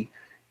DC,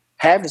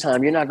 half the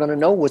time you're not going to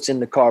know what's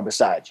in the car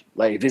beside you.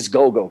 Like if it's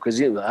go-go,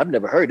 because I've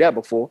never heard that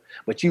before,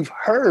 but you've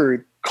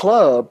heard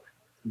club,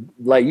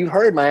 like you've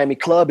heard Miami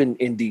club in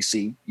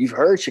DC, you've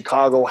heard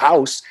Chicago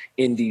house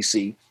in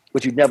DC,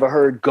 but you've never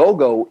heard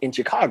go-go in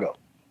Chicago.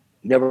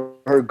 You never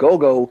heard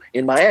go-go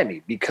in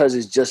Miami because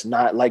it's just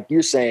not, like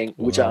you're saying,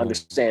 which I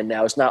understand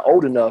now, it's not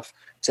old enough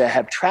to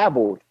have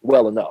traveled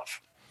well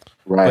enough.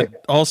 Right.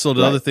 But also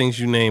the other things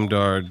you named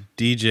are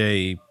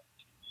DJ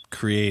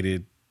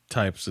created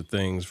types of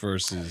things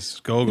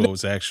versus go-go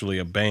is actually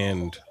a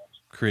band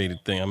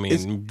created thing. I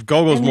mean,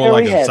 go-go's more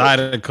like a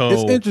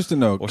Zydeco. It's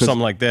interesting though, or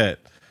something like that.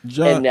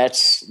 And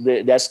that's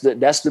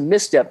the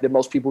misstep that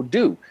most people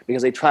do,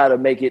 because they try to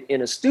make it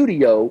in a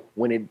studio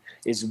when it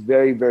is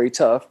very, very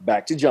tough,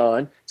 back to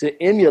John,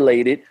 to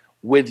emulate it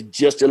with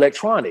just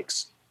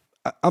electronics.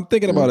 I'm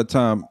thinking about a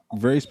time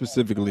very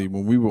specifically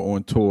when we were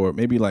on tour,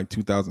 maybe like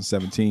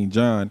 2017,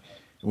 John,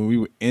 when we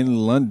were in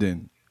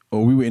London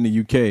or we were in the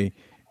UK,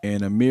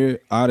 and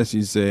Amir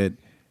Odyssey said,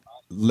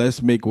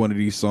 let's make one of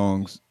these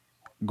songs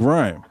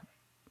grime.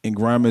 And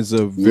grime is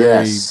a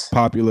very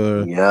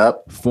popular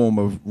form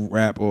of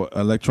rap or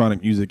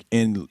electronic music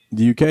in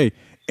the UK.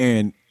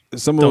 And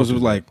some of us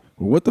was like,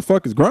 what the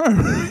fuck is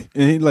grime?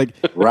 And he like,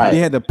 they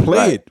had to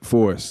play it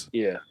for us.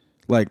 Yeah.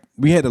 Like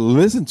we had to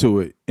listen to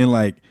it and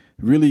like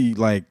really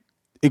like,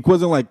 it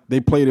wasn't like they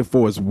played it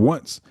for us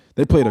once.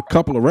 They played a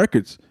couple of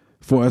records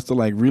for us to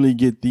like really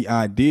get the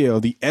idea or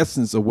the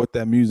essence of what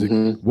that music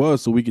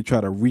was, so we could try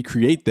to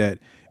recreate that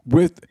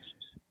with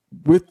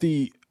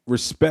the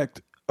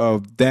respect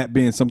of that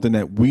being something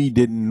that we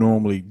didn't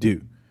normally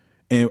do.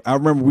 And I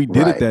remember we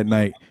did it that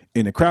night,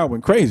 and the crowd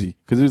went crazy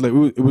because it was like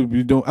we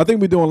were doing. I think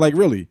we were doing Like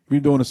Really. We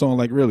were doing a song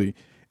Like Really,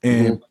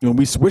 and when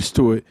we switched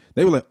to it,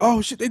 they were like,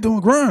 "Oh shit, they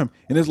doing grime,"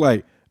 and it's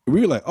like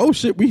we were like, "Oh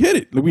shit, we hit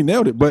it, we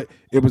nailed it." But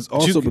it was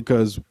also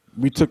because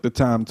we took the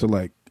time to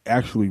like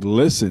actually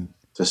listen.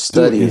 To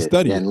study it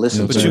and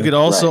listen. But you could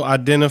also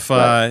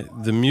identify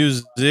the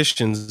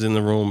musicians in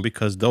the room,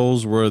 because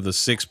those were the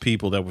 6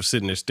 people that were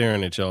sitting there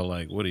staring at y'all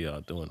like, what are y'all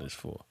doing this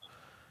for?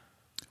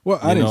 Well,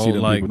 I didn't see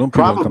them like, people. Them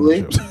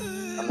probably. people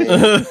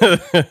don't come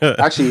to shows.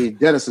 Actually,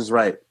 Dennis is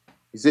right.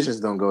 Musicians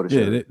don't go to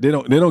shows. Yeah,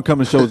 they don't come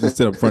to shows and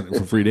sit up front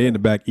for free. They in the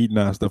back eating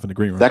our stuff in the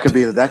green room. That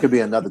could be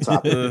another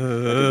topic.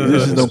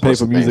 Musicians don't pay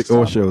for music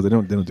or shows. They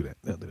don't do that.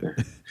 They don't do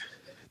that.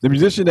 The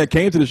musician that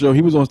came to the show,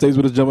 he was on stage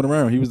with us jumping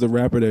around. He was the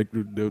rapper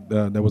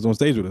that was on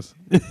stage with us.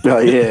 Oh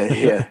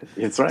yeah,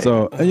 it's right.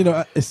 So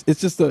it's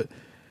just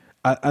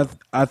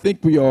I think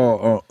we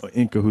all are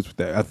in cahoots with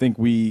that. I think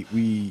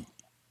we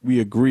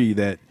agree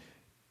that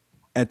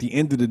at the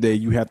end of the day,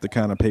 you have to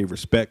kind of pay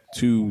respect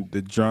to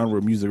the genre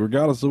of music,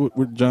 regardless of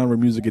what genre of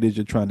music it is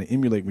you're trying to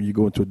emulate when you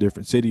go into a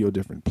different city or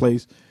different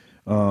place.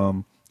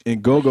 And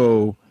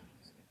go-go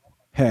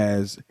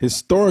has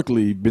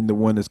historically been the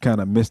one that's kind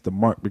of missed the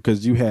mark,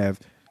 because you have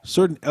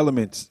certain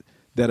elements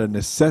that are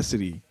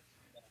necessity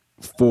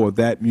for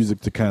that music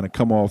to kind of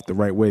come off the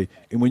right way.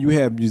 And when you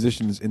have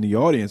musicians in the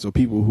audience or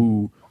people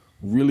who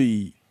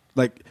really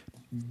like,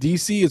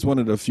 DC is one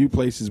of the few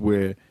places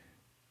where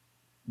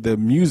the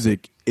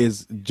music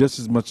is just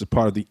as much a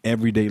part of the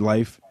everyday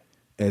life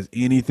as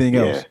anything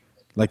else.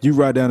 Like you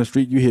ride down the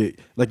street,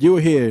 you'll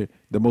hear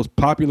the most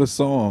popular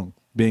song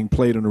being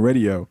played on the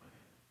radio,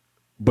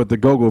 but the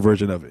go-go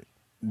version of it.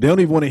 They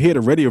don't even want to hear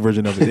the radio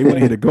version of it. They want to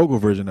hear the go-go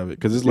version of it,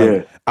 because it's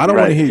like I don't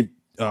want to hear.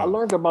 I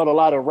learned about a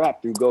lot of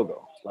rap through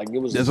go-go. Like it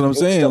was. That's what I'm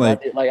saying.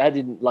 I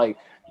didn't like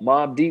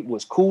Mobb Deep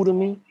was cool to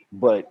me,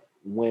 but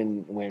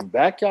when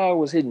Backyard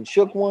was hitting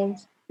shook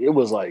ones, it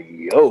was like,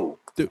 yo,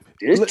 dude,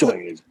 this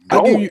joint is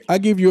going. I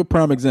give you a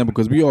prime example,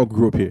 because we all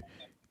grew up here,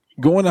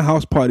 going to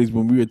house parties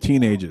when we were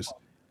teenagers.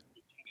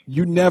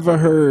 You never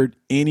heard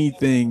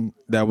anything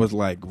that was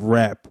like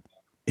rap,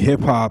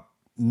 hip hop.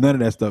 None of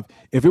that stuff.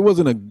 If it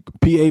wasn't a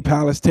PA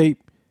Palace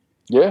tape,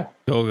 go.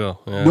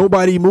 Yeah.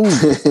 Nobody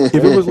moved. If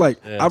it was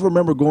like, I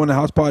remember going to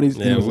house parties.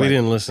 Yeah, we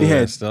didn't listen to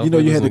that stuff.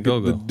 You had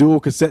the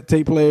dual cassette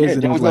tape players. Yeah,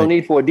 and there was no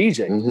need for a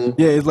DJ.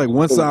 Yeah, it's like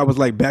one side was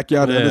like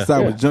Backyard, the other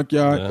side was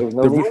Junkyard. There was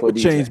no the need room for a would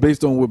change DJ.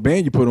 based on what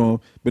band you put on.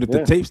 But if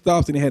the tape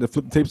stops and they had to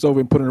flip the tapes over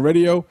and put it on the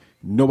radio,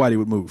 nobody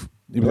would move.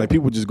 It'd be like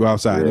people would just go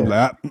outside. They'd be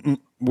like,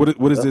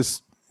 what is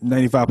this?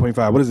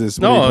 95.5. What is this?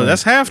 No,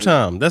 that's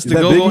halftime. That's the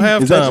go-go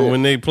halftime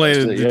when they play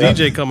the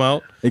DJ come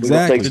out.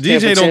 Exactly. The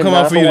DJ don't come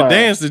out for you to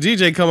dance. The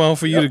DJ come out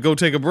for you to go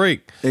take a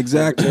break.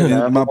 Exactly.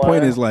 And my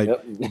point is like,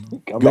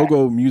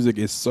 go-go music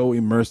is so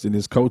immersed in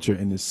this culture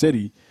in this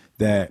city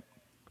that,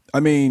 I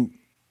mean,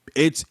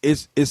 it's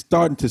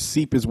starting to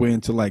seep its way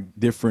into like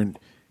different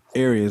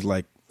areas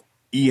like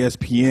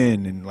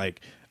ESPN, and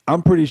like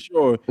I'm pretty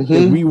sure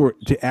if we were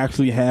to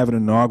actually have an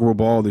inaugural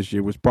ball this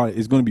year, which probably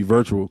is going to be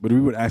virtual, but if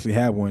we would actually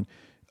have one,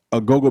 a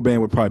go-go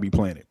band would probably be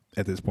playing it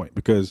at this point,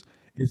 because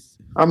it's.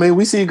 I mean,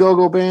 we see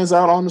go-go bands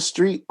out on the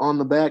street on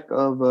the back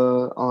of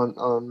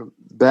on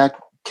back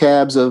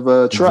cabs of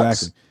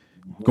trucks. Exactly.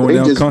 Going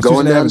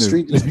down the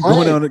street,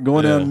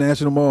 going down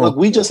National Mall. Look,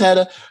 we just had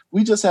a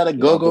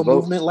go-go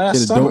movement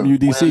last summer. Don't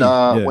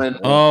UDC. When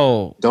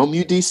Don't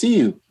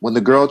UDCU, when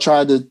the girl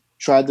tried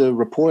to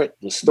report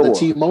the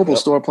T-Mobile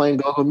store playing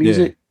go-go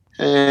music,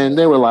 and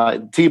they were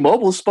like,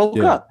 T-Mobile spoke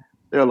up.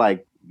 They're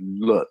like,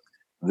 look,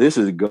 this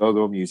is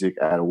go-go music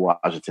out of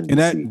Washington, and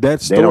D.C.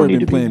 that store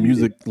been playing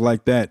music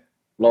like that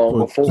long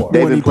before.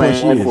 They've been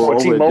playing before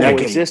T-Mobile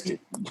existed.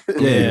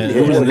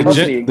 It was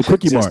the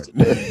Quickie Mart.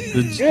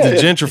 The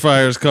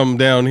gentrifiers come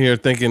down here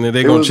thinking that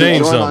they're going to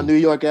change something. On New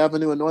York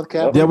Avenue and North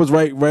Capitol. That was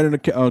right in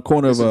the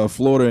corner of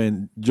Florida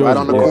and Georgia. Right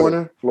on the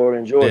corner? Florida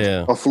and Georgia.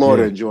 Yeah. Or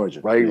Florida and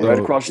Georgia. Right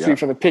across the street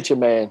from the Pitcher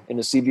Man in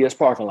the CVS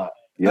parking lot.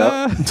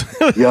 Yep.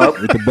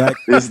 With the back.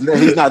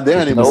 He's not there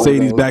anymore.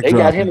 Mercedes backdrop.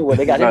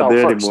 They got him out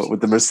first. Anymore with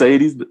the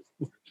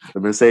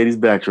Mercedes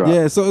backdrop.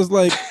 Yeah, so it's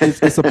like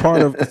it's a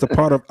part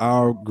of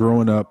our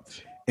growing up,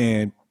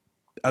 and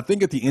I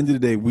think at the end of the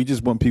day, we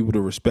just want people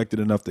to respect it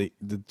enough to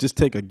just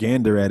take a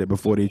gander at it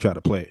before they try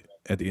to play it.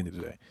 At the end of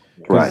the day,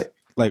 Right?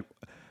 Like,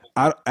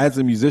 as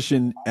a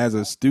musician, as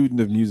a student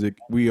of music,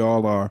 we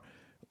all are.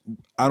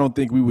 I don't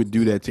think we would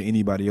do that to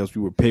anybody else.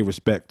 We would pay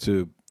respect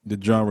to the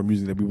genre of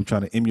music that we were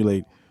trying to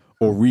emulate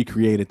or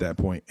recreate at that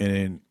point,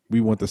 and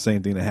we want the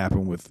same thing to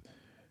happen with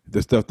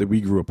the stuff that we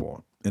grew up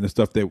on and the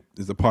stuff that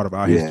is a part of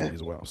our history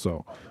as well.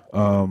 So,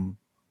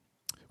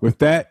 with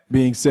that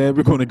being said,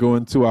 we're going to go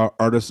into our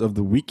artist of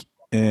the week,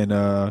 and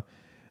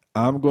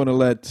I'm going to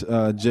let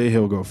Jay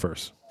Hill go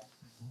first.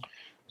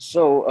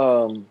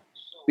 So,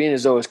 being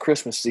as though it's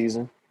Christmas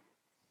season,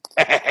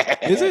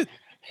 is it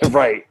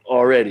right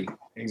already?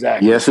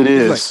 Exactly. Yes, it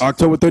is. Like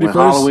October 31st. When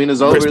Halloween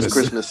is over, it's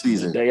Christmas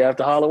season. The day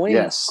after Halloween,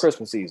 Yes.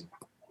 Christmas season.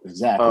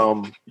 Exactly.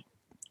 Like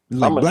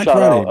I'm a Black shout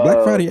Friday. out,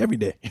 Black Friday every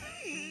day.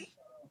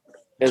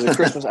 There's a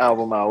Christmas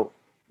album out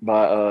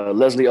by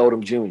Leslie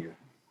Odom Jr.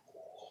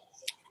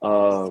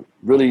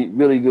 Really,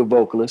 really good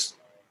vocalist.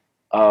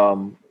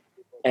 And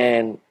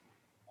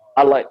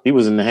I like. He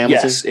was in the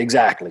Hamilton. Yes,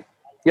 exactly.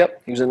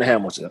 Yep, he was in the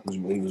Hamilton. He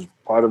was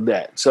part of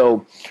that.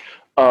 So,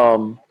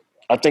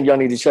 I think y'all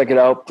need to check it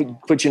out.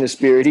 Put you in the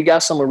spirit. He got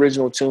some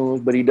original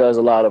tunes, but he does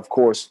a lot of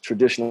course,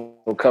 traditional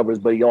covers.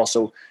 But he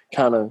also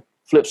kind of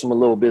flips them a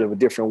little bit of a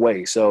different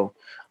way. So,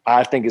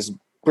 I think it's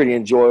pretty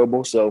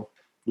enjoyable. So,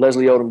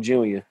 Leslie Odom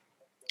Jr.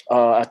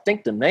 I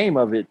think the name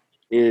of it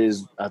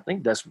is. I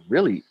think that's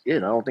really it.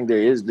 I don't think there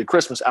is. The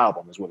Christmas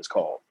album is what it's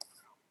called.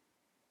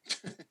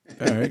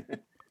 All right,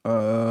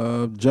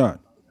 John.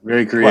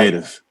 Very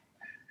creative.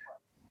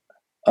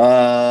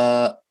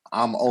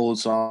 I'm old,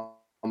 so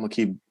I'm gonna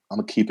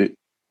keep it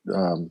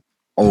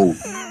old.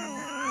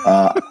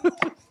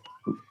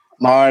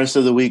 My artist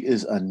of the week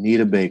is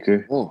Anita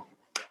Baker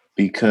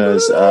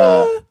because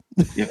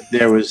if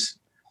there was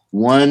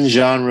one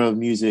genre of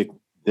music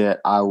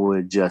that I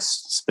would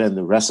just spend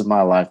the rest of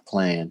my life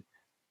playing,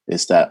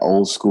 it's that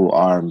old school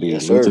R&B.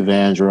 Yes, Luther sir.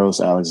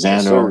 Vandross,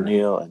 Alexander Yes, sir.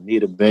 O'Neill,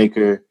 Anita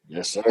Baker,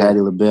 Yes, sir. Patti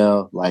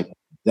LaBelle. Like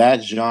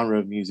that genre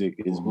of music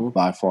is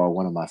by far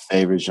one of my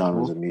favorite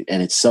genres of music,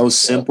 and it's so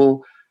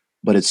simple,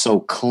 but it's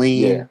so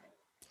clean,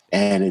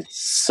 and it's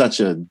such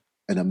an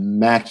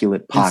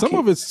immaculate pocket. And some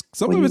of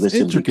it's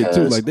intricate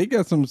too. Like they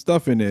got some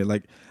stuff in there.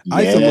 Like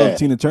I used to love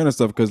Tina Turner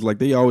stuff because like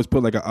they always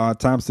put like an odd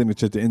time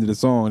signature at the end of the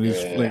song. And you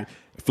just like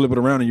flip it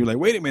around and you're like,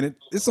 wait a minute,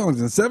 this song's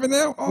in 7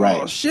 now. Oh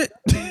Right. shit.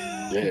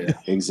 Yeah,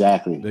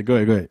 exactly. Yeah, go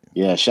ahead.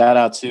 Yeah, shout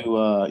out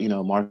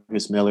to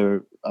Marcus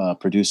Miller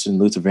producing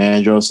Luther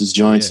Vandross's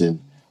joints, and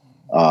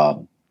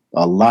a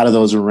lot of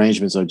those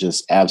arrangements are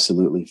just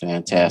absolutely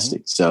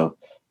fantastic. So,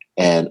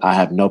 and I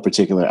have no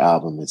particular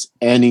album. It's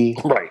any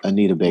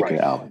Anita Baker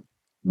album.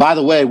 By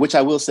the way, which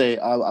I will say,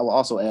 I will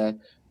also add,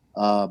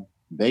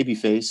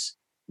 Babyface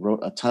wrote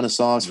a ton of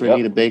songs for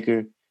Anita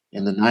Baker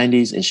in the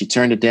 90s, and she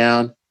turned it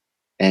down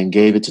and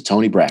gave it to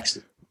Tony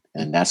Braxton.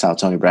 And that's how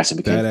Tony Braxton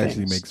became That famous.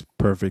 actually makes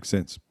perfect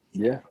sense.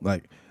 Yeah.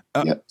 Like,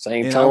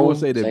 Same and tone. I will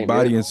say that same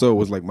Body rhythm. and Soul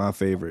was like my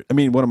favorite. I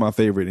mean, one of my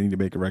favorite Anita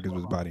Baker records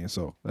was Body and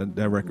Soul.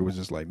 That record was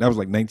just like, that was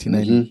like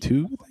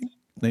 1992, I think?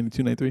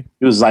 92, 93?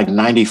 It was like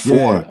 94.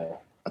 Yeah.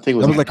 I think it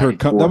was That was like her.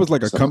 94, That was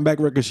like a so- comeback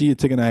record. She had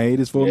taken a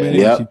hiatus for a minute.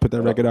 Yep. And she put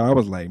that record out. I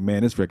was like,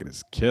 man, this record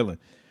is killing.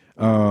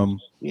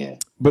 Yeah.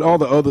 But all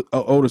the other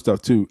older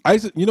stuff too.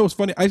 You know what's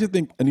funny? I used to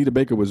think Anita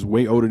Baker was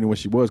way older than what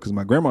she was because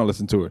my grandma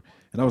listened to her,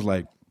 and I was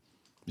like,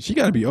 she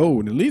got to be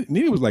old. And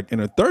Anita was like in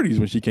her 30s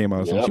when she came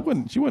out, so Yep.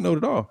 she wasn't old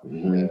at all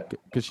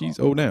because she's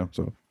old now.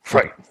 So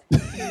Right.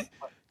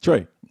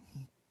 Trey.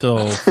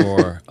 So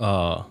for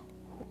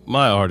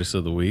my artist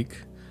of the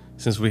week,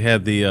 since we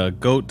had the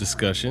GOAT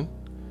discussion,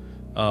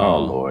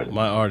 Lord.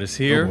 my artist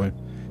here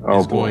Oh,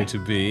 is boy. going to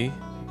be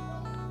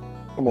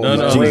Come on, No, man.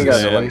 no, we ain't got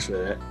the man. rights for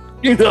that.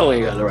 You know we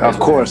ain't got the rights.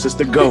 Of course, it's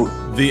the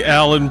GOAT. the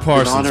Alan In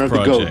Parsons honor of the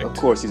Project. GOAT. Of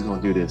course he's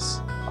going to do this.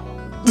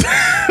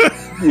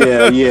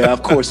 yeah,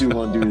 of course you're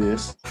going to do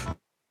this.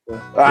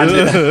 I'm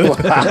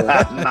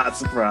not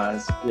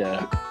surprised.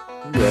 Yeah.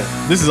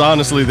 This is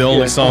honestly the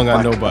only song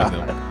I know by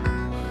them.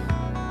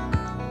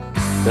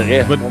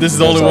 Yeah. But this is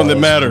the only one that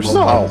matters.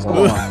 No, come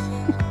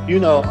on. You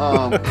know,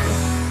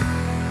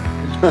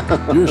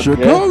 You're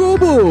Chicago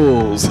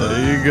Bulls.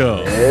 There you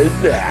go.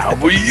 And now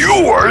for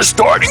your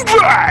starting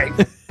five.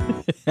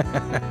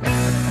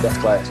 That's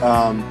class.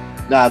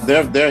 nah,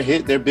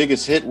 their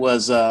biggest hit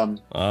was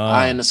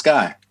 "Eye in the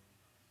Sky."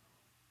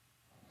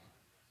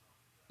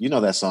 You know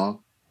that song.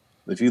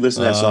 If you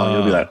listen to that song,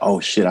 you'll be like, "Oh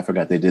shit, I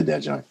forgot they did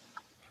that joint."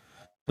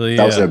 So,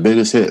 That was their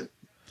biggest hit.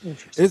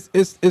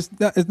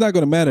 It's not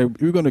going to matter.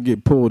 You're going to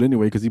get pulled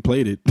anyway because he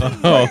played it.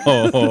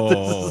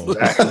 Oh.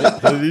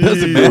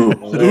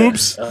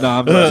 Oops. Nah,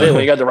 I'm Say sorry.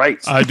 we got the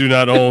rights. I do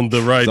not own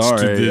the rights to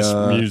Sorry, this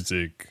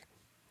music.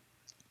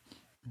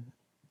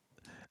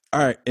 All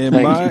right,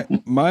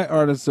 and my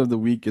artist of the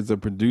week is a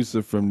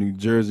producer from New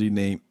Jersey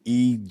named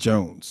E.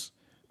 Jones.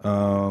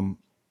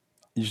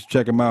 You should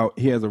check him out.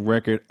 He has a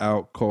record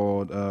out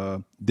called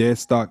Dead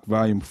Stock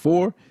Volume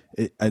 4.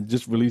 I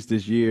just released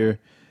this year.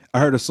 I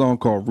heard a song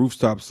called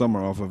Rooftop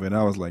Summer off of it, and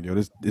I was like, yo,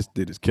 this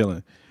dude is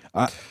killing.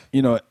 I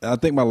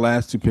think my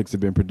last two picks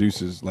have been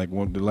producers. Like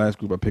the last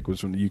group I picked was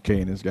from the UK,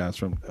 and this guy's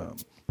from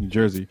New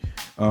Jersey.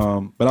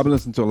 But I've been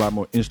listening to a lot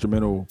more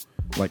instrumental,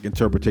 like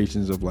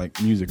interpretations of like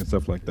music and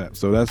stuff like that.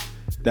 So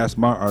that's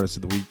my artist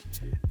of the week,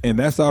 and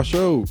that's our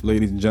show,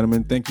 ladies and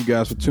gentlemen. Thank you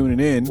guys for tuning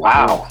in.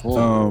 Wow.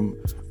 On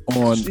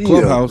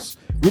Clubhouse,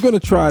 we're gonna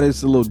try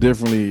this a little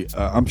differently.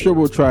 I'm sure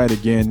we'll try it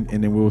again,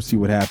 and then we'll see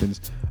what happens.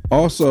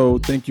 Also,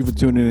 thank you for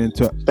tuning in.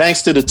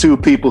 Thanks to the two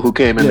people who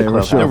came in the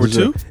Clubhouse. Sure, there were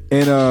two.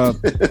 And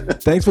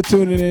thanks for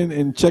tuning in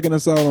and checking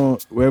us out on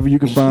wherever you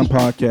can find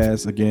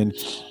podcasts again,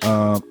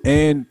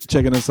 and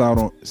checking us out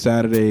on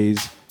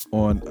Saturdays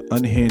on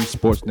Unhinged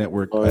Sports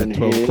Network at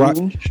 12 o'clock.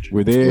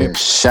 We're there. Yeah,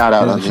 shout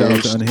out Unhinged. Shout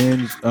out to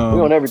Unhinged.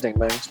 We're on everything,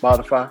 man.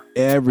 Spotify.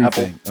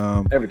 Everything.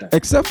 Apple, everything.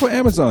 Except for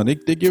Amazon.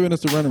 They're giving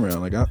us the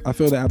runaround. Like I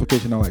filled the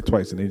application out like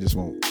twice and they just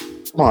won't.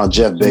 Come on,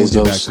 Jeff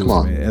Bezos. Come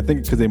on. Man. I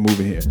think because they're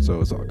moving here, so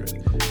it's all good.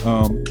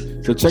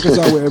 So check us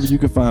out wherever you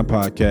can find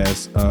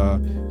podcasts.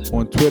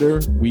 On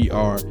Twitter, we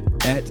are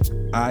at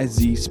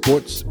IZ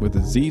Sports with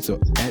a Z, so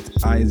at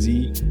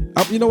IZ.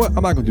 You know what?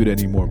 I'm not going to do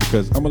that anymore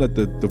because I'm going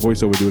to let the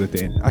voiceover do it at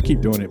the end. I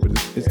keep doing it, but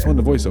it's on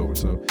the voiceover.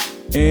 So,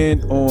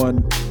 and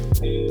on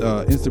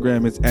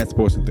Instagram, it's at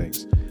Sports and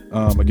Things.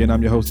 Again,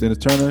 I'm your host, Dennis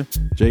Turner,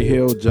 Jay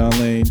Hill, John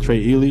Lane,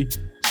 Trey Ely,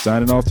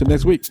 signing off till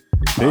next week.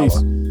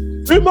 Peace.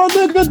 Hey, my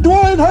nigga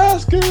Dwayne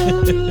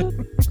Haskins.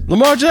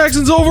 Lamar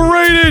Jackson's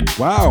overrated.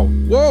 Wow.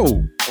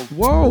 Whoa.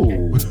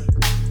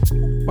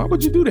 Why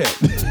would you do that?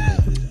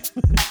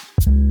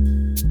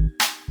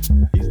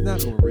 He's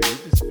not overrated.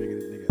 Just figure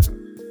this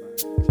nigga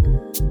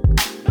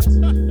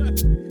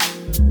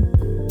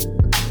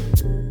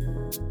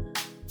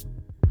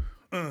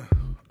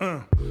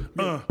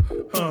out.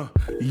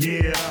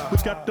 Yeah, we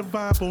got the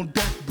vibe on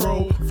deck,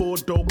 bro. Four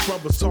dope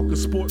brothers talking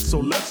sports, so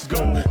let's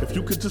go. If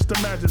you could just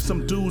imagine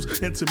some dudes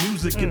into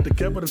music get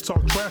together to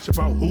talk trash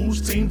about whose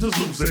teams is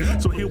losing.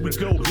 So here we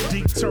go.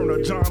 D.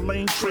 Turner, John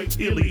Lane, Trey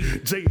Ely,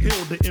 Jay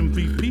Hill, the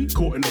MVP,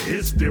 according to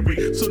his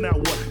theory. So now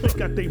what? They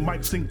got they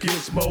mics and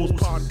gizmos.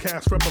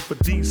 Podcast rapper for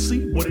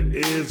DC, what it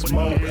is,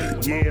 Mo.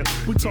 Yeah,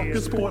 we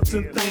talking sports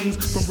and things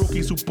from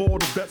rookies who ball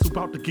to vets who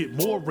about to get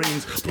more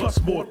rings,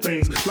 plus more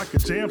things like a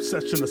jam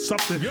session or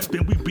something.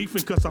 Then we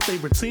beefing cause our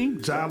favorite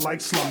team, John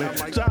like slumming,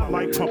 John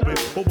like pumping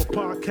over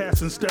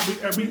podcasts and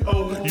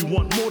stereo. You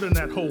want more than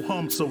that whole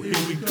hum, so here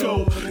we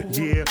go.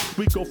 Yeah,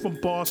 we go from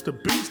bars to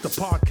beats, the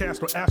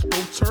podcast or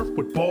AstroTurf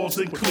with balls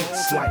and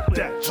cleats like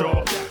that,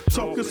 y'all.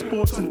 Talking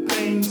sports and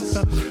things,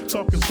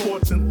 talking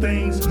sports and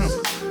things.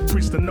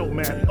 Preach the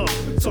nomad up.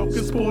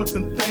 Talking sports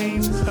and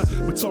things,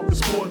 we're talking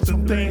sports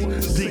and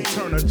things. D.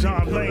 Turner,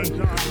 John Lane,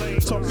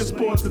 talking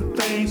sports and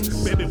things.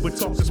 Baby, we're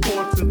talking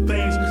sports and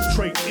things.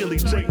 Trey Ely,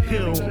 Jay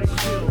Hill,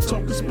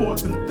 talking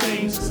sports and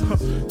things.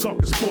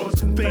 Talking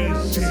sports and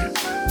things. Yeah.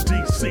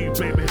 DC,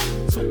 baby.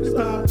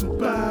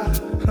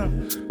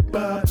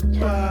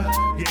 Yeah,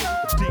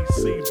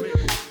 DC, baby.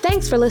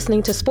 Thanks for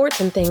listening to Sports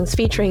and Things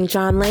featuring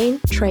John Lane,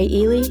 Trey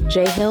Ely,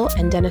 Jay Hill,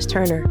 and Dennis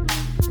Turner.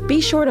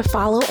 Be sure to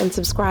follow and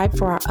subscribe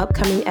for our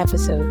upcoming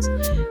episodes.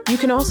 You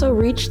can also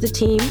reach the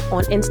team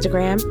on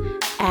Instagram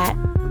at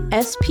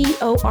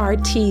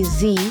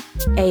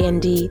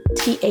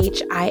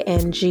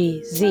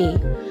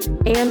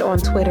SportsandThingz and on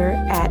Twitter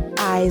at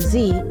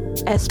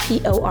IZSportz.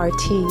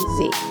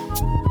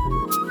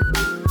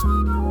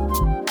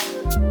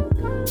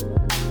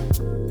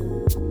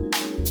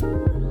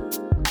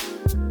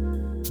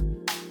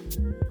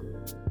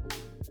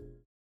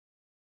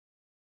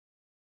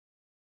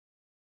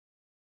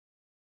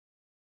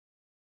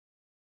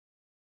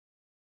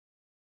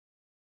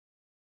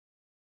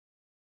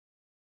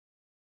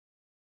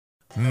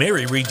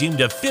 Mary redeemed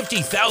a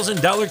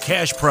 $50,000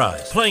 cash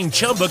prize playing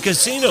Chumba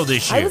Casino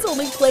this year. I was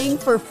only playing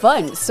for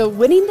fun, so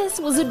winning this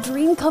was a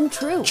dream come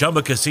true.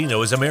 Chumba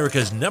Casino is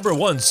America's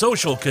 #1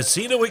 social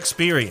casino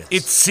experience.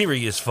 It's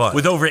serious fun.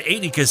 With over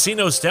 80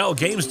 casino-style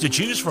games to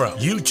choose from,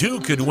 you too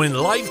could win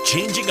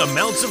life-changing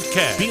amounts of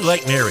cash. Be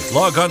like Mary.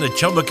 Log on to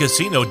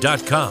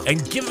ChumbaCasino.com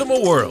and give them a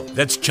whirl.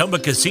 That's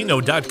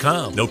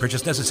ChumbaCasino.com. No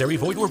purchase necessary.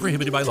 Void or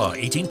prohibited by law.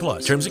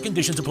 18+. Terms and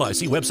conditions apply.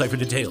 See website for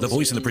details. The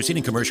voice in the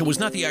preceding commercial was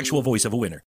not the actual voice of a winner.